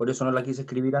 Por eso no la quise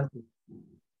escribir antes.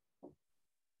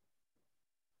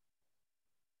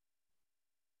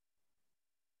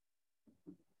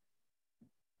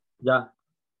 Ya.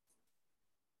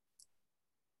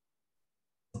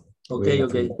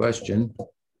 Okay. Question.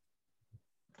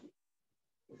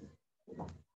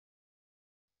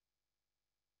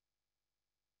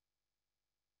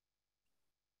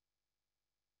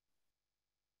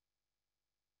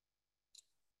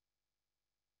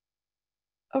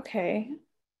 Okay.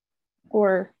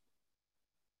 Or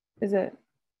is it?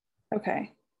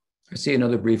 Okay. I see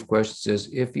another brief question. It says,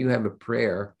 if you have a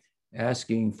prayer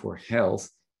asking for health,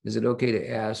 is it okay to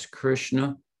ask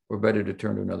Krishna or better to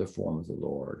turn to another form of the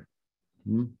Lord?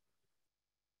 In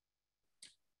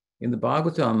the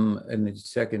Bhagavatam, in the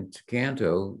second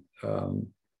canto,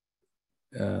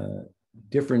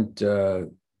 different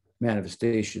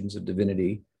manifestations of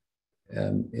divinity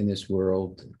in this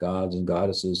world, gods and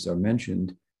goddesses, are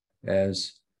mentioned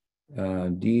as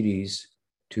deities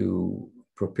to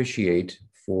propitiate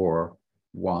for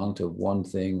want of one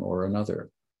thing or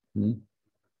another.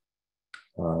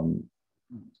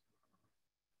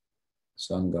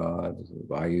 Sun god,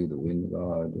 Vayu, the wind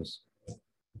god,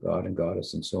 god and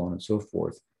goddess, and so on and so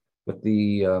forth. But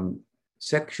the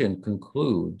section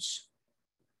concludes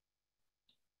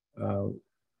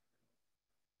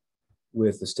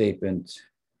with the statement,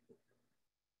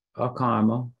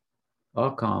 Akama,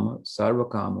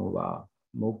 sarvakama va,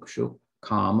 moksha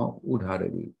kama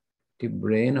udharari,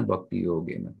 tibrena bhakti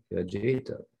yogena,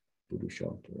 yajeta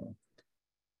purushottama.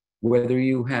 Whether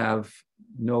you have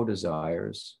no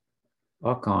desires,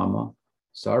 akama,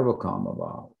 sarvakama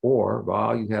va, or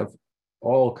va, you have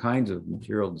all kinds of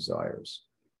material desires.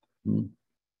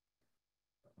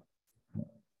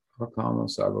 Akama,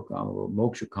 sarvakama va,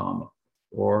 moksha kama,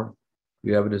 or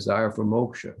you have a desire for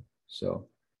moksha. So,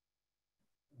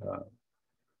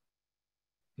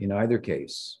 in either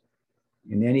case,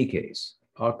 in any case,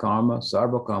 akama,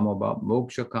 sarvakama va,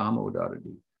 moksha kama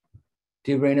udaradi,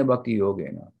 tivrena bhakti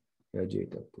yogena,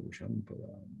 yajeta purusham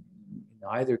padam. In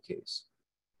either case,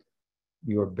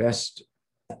 your best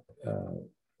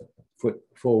foot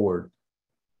forward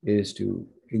is to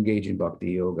engage in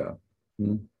bhakti yoga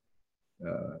in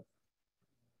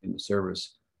the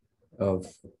service of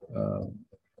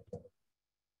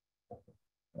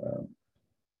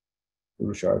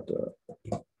Purushartha,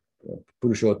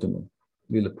 Purushottama,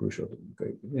 Lila Purushottama.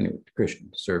 Okay. Anyway, Krishna,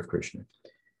 serve Krishna.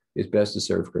 It's best to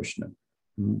serve Krishna.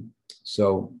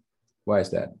 So why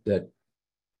is that? That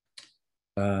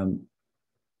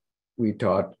we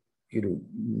taught you know,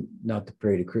 not to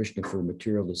pray to Krishna for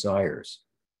material desires.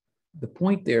 The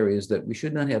point there is that we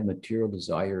should not have material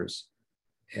desires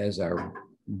as our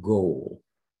goal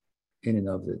in and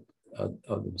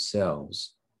of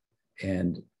themselves,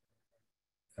 and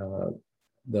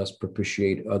thus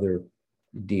propitiate other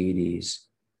deities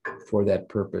for that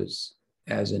purpose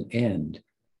as an end.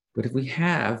 But if we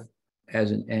have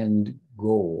as an end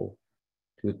goal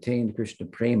to attain Krishna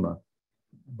prema,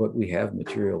 but we have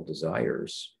material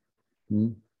desires at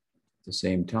the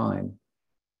same time,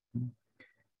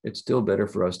 it's still better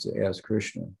for us to ask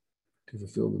Krishna to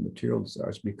fulfill the material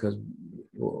desires, because,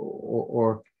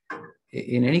 or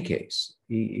in any case,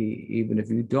 even if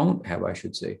you don't have, I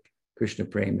should say, Krishna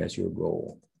prema as your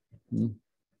goal, the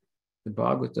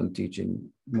Bhagavatam teaching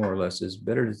more or less is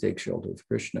better to take shelter of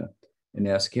Krishna and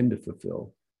ask him to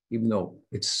fulfill, even though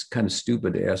it's kind of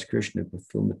stupid to ask Krishna to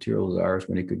fulfill material desires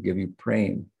when he could give you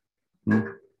prema.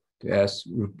 To ask,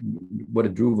 what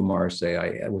did Dhruva Maharaj say?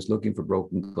 I was looking for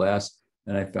broken glass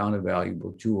and I found a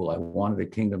valuable jewel. I wanted a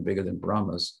kingdom bigger than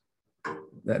Brahma's.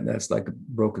 That's like a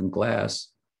broken glass.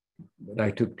 But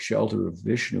I took shelter of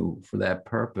Vishnu for that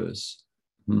purpose.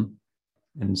 And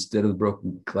instead of the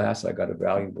broken glass, I got a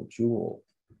valuable jewel.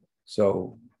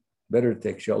 So better to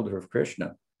take shelter of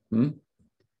Krishna.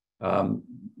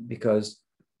 Because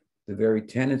the very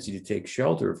tendency to take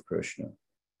shelter of Krishna,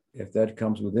 if that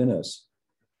comes within us,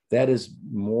 that is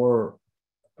more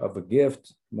of a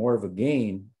gift, more of a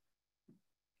gain,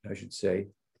 I should say,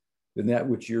 than that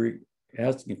which you're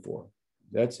asking for.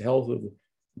 That's health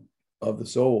of the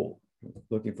soul.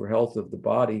 Looking for health of the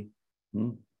body.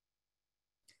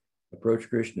 Approach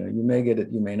Krishna. You may get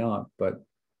it, you may not, but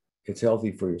it's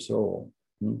healthy for your soul.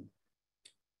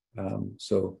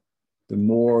 So the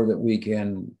more that we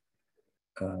can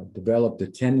develop the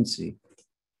tendency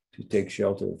to take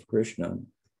shelter of Krishna,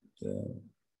 the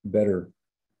better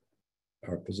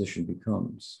our position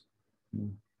becomes.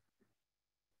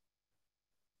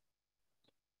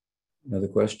 Another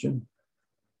question?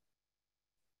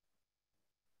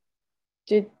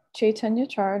 Did Chaitanya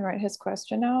Charan write his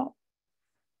question out?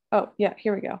 Oh, yeah,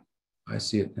 here we go. I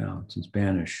see it now. It's in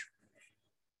Spanish.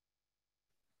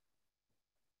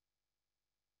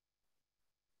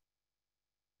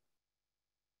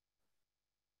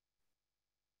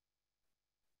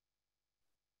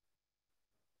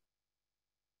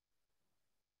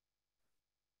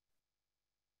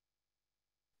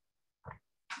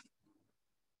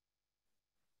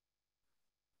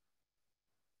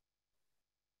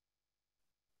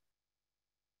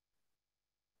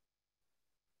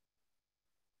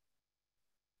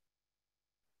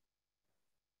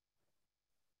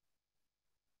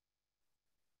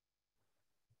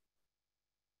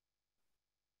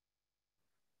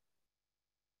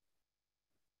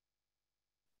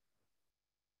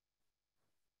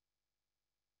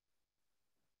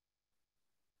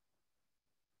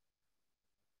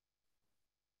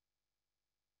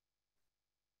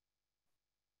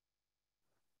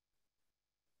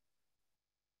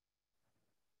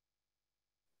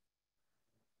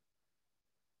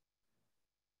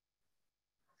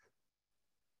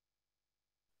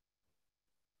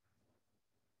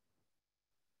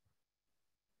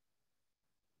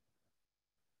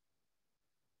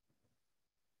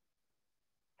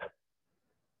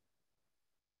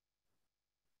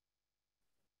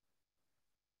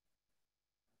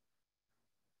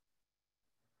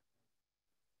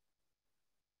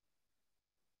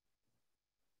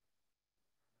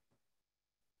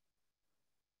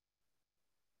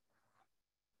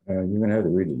 You're going to have to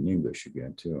read it in English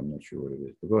again, too. I'm not sure what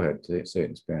it is. But go ahead, say it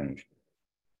in Spanish.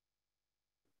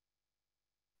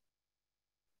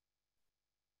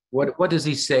 What does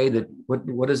he say that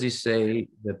what does he say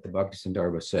that the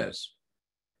Bhaktisindarbha says?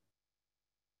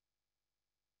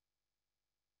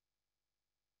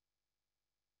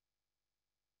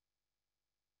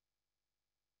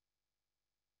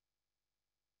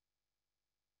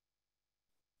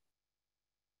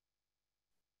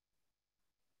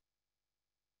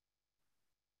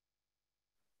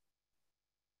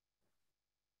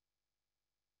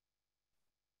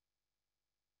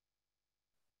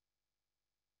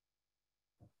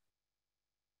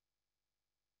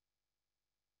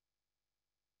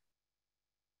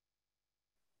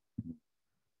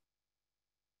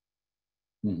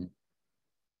 Mm-hmm.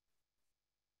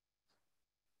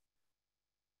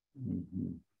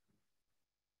 Mm-hmm.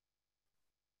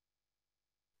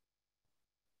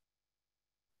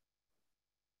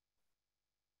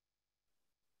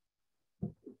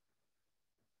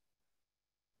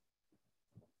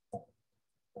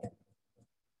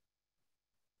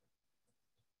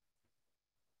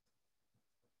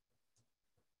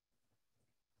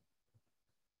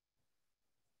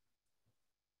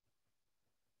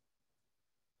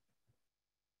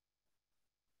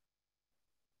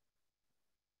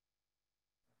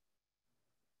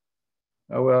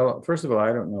 Well, first of all,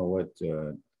 I don't know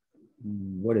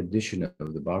what edition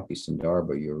of the Bhakti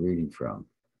Sandarbha you're reading from.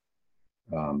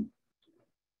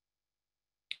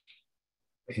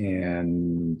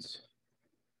 And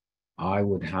I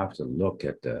would have to look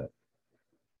at the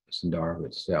Sandarbha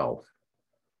itself,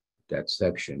 that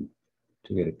section,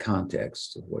 to get a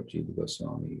context of what Jiva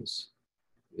Goswami is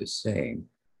saying.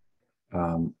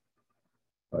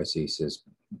 I see he says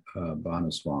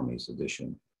Banaswami's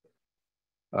edition.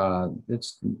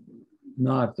 It's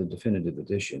not the definitive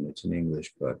edition, it's in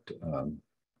English, but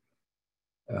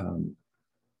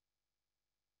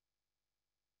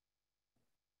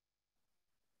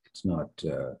it's not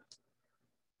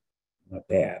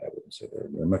bad, I wouldn't say.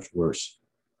 There are much worse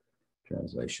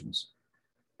translations.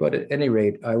 But at any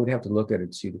rate, I would have to look at it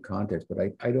to see the context, but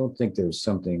I don't think there's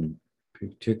something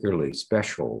particularly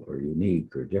special or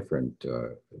unique or different,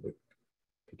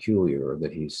 peculiar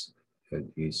that he's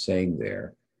saying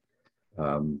there.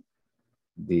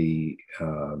 The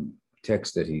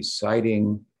text that he's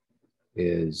citing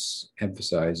is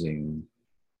emphasizing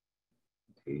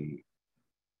the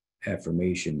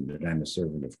affirmation that I'm a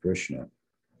servant of Krishna.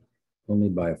 Only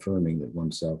by affirming that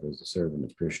oneself is the servant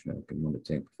of Krishna can one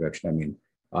attain perfection. I mean,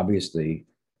 obviously,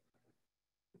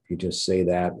 if you just say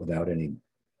that without any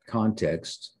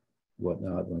context,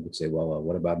 whatnot, one could say, well,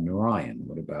 what about Narayan?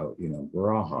 What about,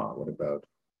 Varaha? What about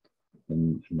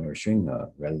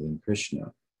Narasimha rather than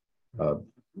Krishna?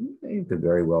 You could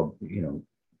very well, be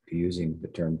using the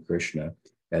term Krishna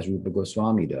as Rupa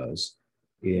Goswami does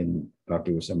in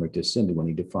Bhakti Rasamrita Sindhu when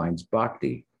he defines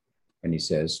bhakti. And he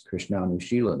says, Krishna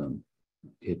Anushilanam,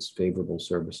 it's favorable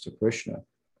service to Krishna.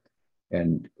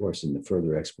 And of course, in the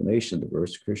further explanation of the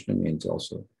verse, Krishna means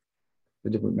also the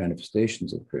different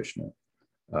manifestations of Krishna,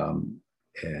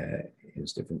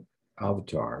 his different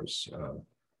avatars,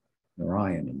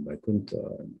 Narayan and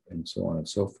Vaikuntha, and so on and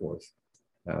so forth.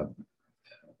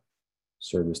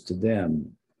 Service to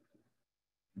them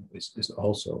is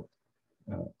also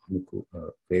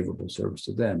favorable service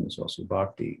to them is also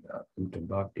bhakti, uttam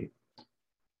bhakti.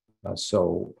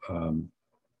 So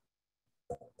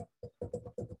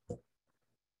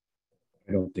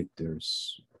I don't think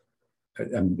there's,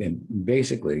 and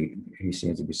basically he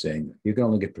seems to be saying you can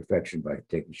only get perfection by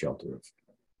taking shelter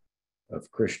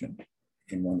of Krishna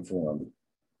in one form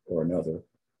or another,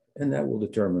 and that will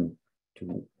determine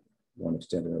to one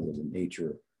extent or another the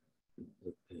nature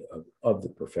of the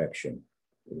perfection,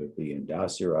 whether it be in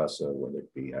Dasya Rasa, whether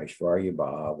it be Aishvarya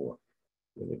Bhav, or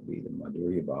whether it be the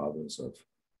Madhurya Bhavas of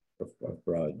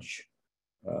Braj,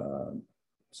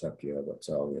 Sakya,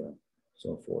 Vatsalya,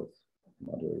 so forth,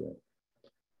 Madhurya.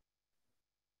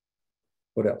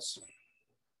 What else?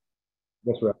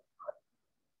 That's right.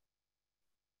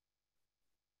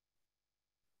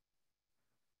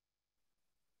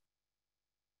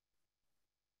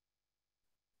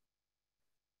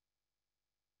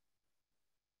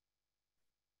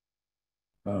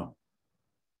 Oh.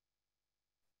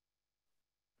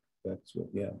 That's what,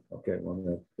 yeah, okay,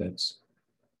 well, that's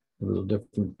a little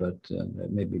different, but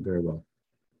that may be very well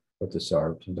what the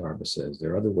Sandarbha says.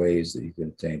 There are other ways that you can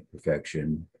attain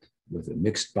perfection with a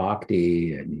mixed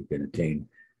bhakti, and you can attain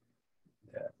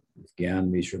with Gyan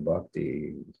Mishra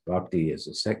Bhakti. Bhakti is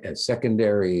as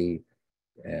secondary,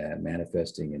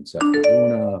 manifesting in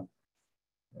Sattva-guna.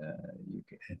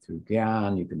 Through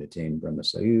Gyan, you can attain Brahma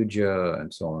Sayuja,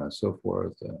 and so on and so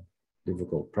forth.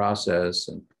 Difficult process,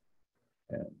 and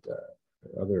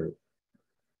other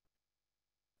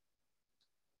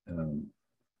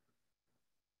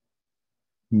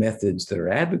methods that are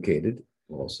advocated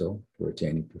also for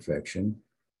attaining perfection,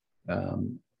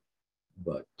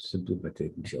 but simply by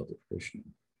taking shelter of Krishna,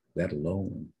 that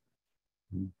alone,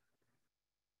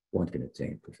 one can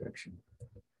attain perfection.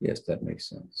 Yes, that makes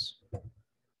sense.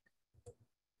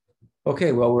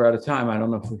 Okay, well, we're out of time. I don't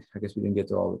know if I guess we didn't get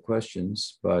to all the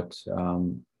questions, but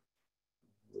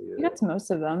that's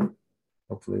most of them.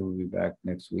 Hopefully we'll be back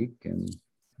next week and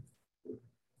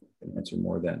answer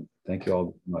more then. Thank you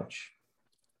all much.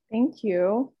 Thank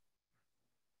you.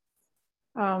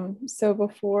 So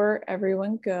before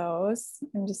everyone goes,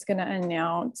 I'm just going to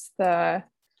announce the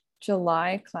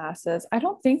July classes. I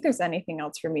don't think there's anything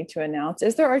else for me to announce.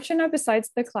 Is there, Archana,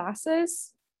 besides the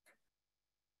classes?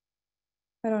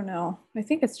 I don't know. I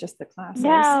think it's just the classes.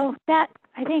 No,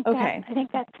 I think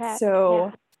that's it. So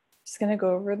yeah. Just going to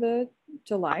go over the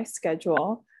July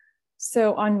schedule.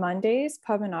 So on Mondays,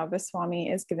 Padmanabha Swami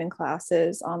is giving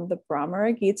classes on the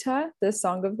Brahmara Gita, the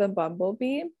Song of the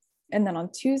Bumblebee. And then on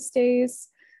Tuesdays,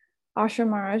 Ashram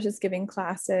Maharaj is giving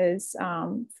classes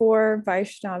for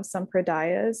Vaishnav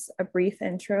Sampradayas, a brief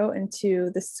intro into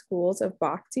the schools of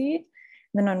Bhakti.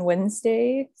 then on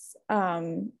Wednesdays,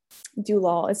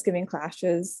 Dulal is giving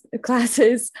classes.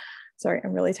 Sorry,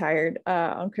 I'm really tired.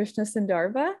 On Krishna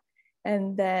Sandarbha.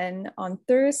 And then on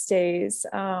Thursdays,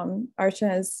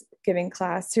 Archana is giving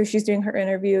class. So she's doing her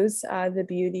interviews, The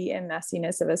Beauty and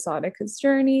Messiness of a Sadhaka's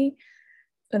Journey.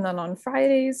 And then on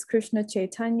Fridays, Krishna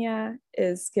Chaitanya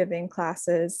is giving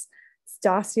classes.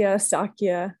 Stasya,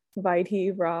 Sakya,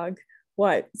 Vaidhi, Rag.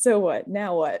 What? So what?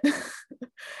 Now what?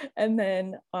 And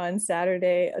then on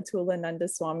Saturday, Atula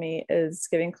Nandaswamy is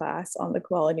giving class on the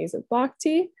qualities of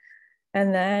bhakti.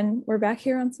 And then we're back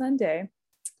here on Sunday.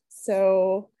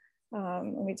 So let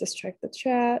me just check the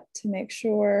chat to make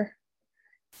sure.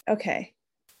 Okay,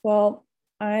 well,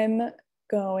 I'm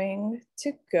going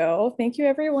to go. Thank you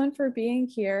everyone for being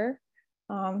here.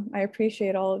 I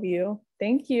appreciate all of you.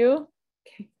 Thank you.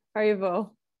 Okay,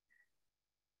 Haribo.